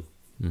best one.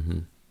 Mm-hmm.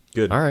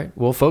 Good. All right.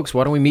 Well, folks,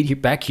 why don't we meet you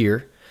back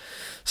here,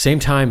 same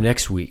time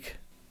next week?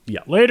 Yeah.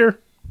 Later.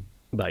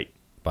 Bye.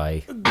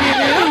 Bye.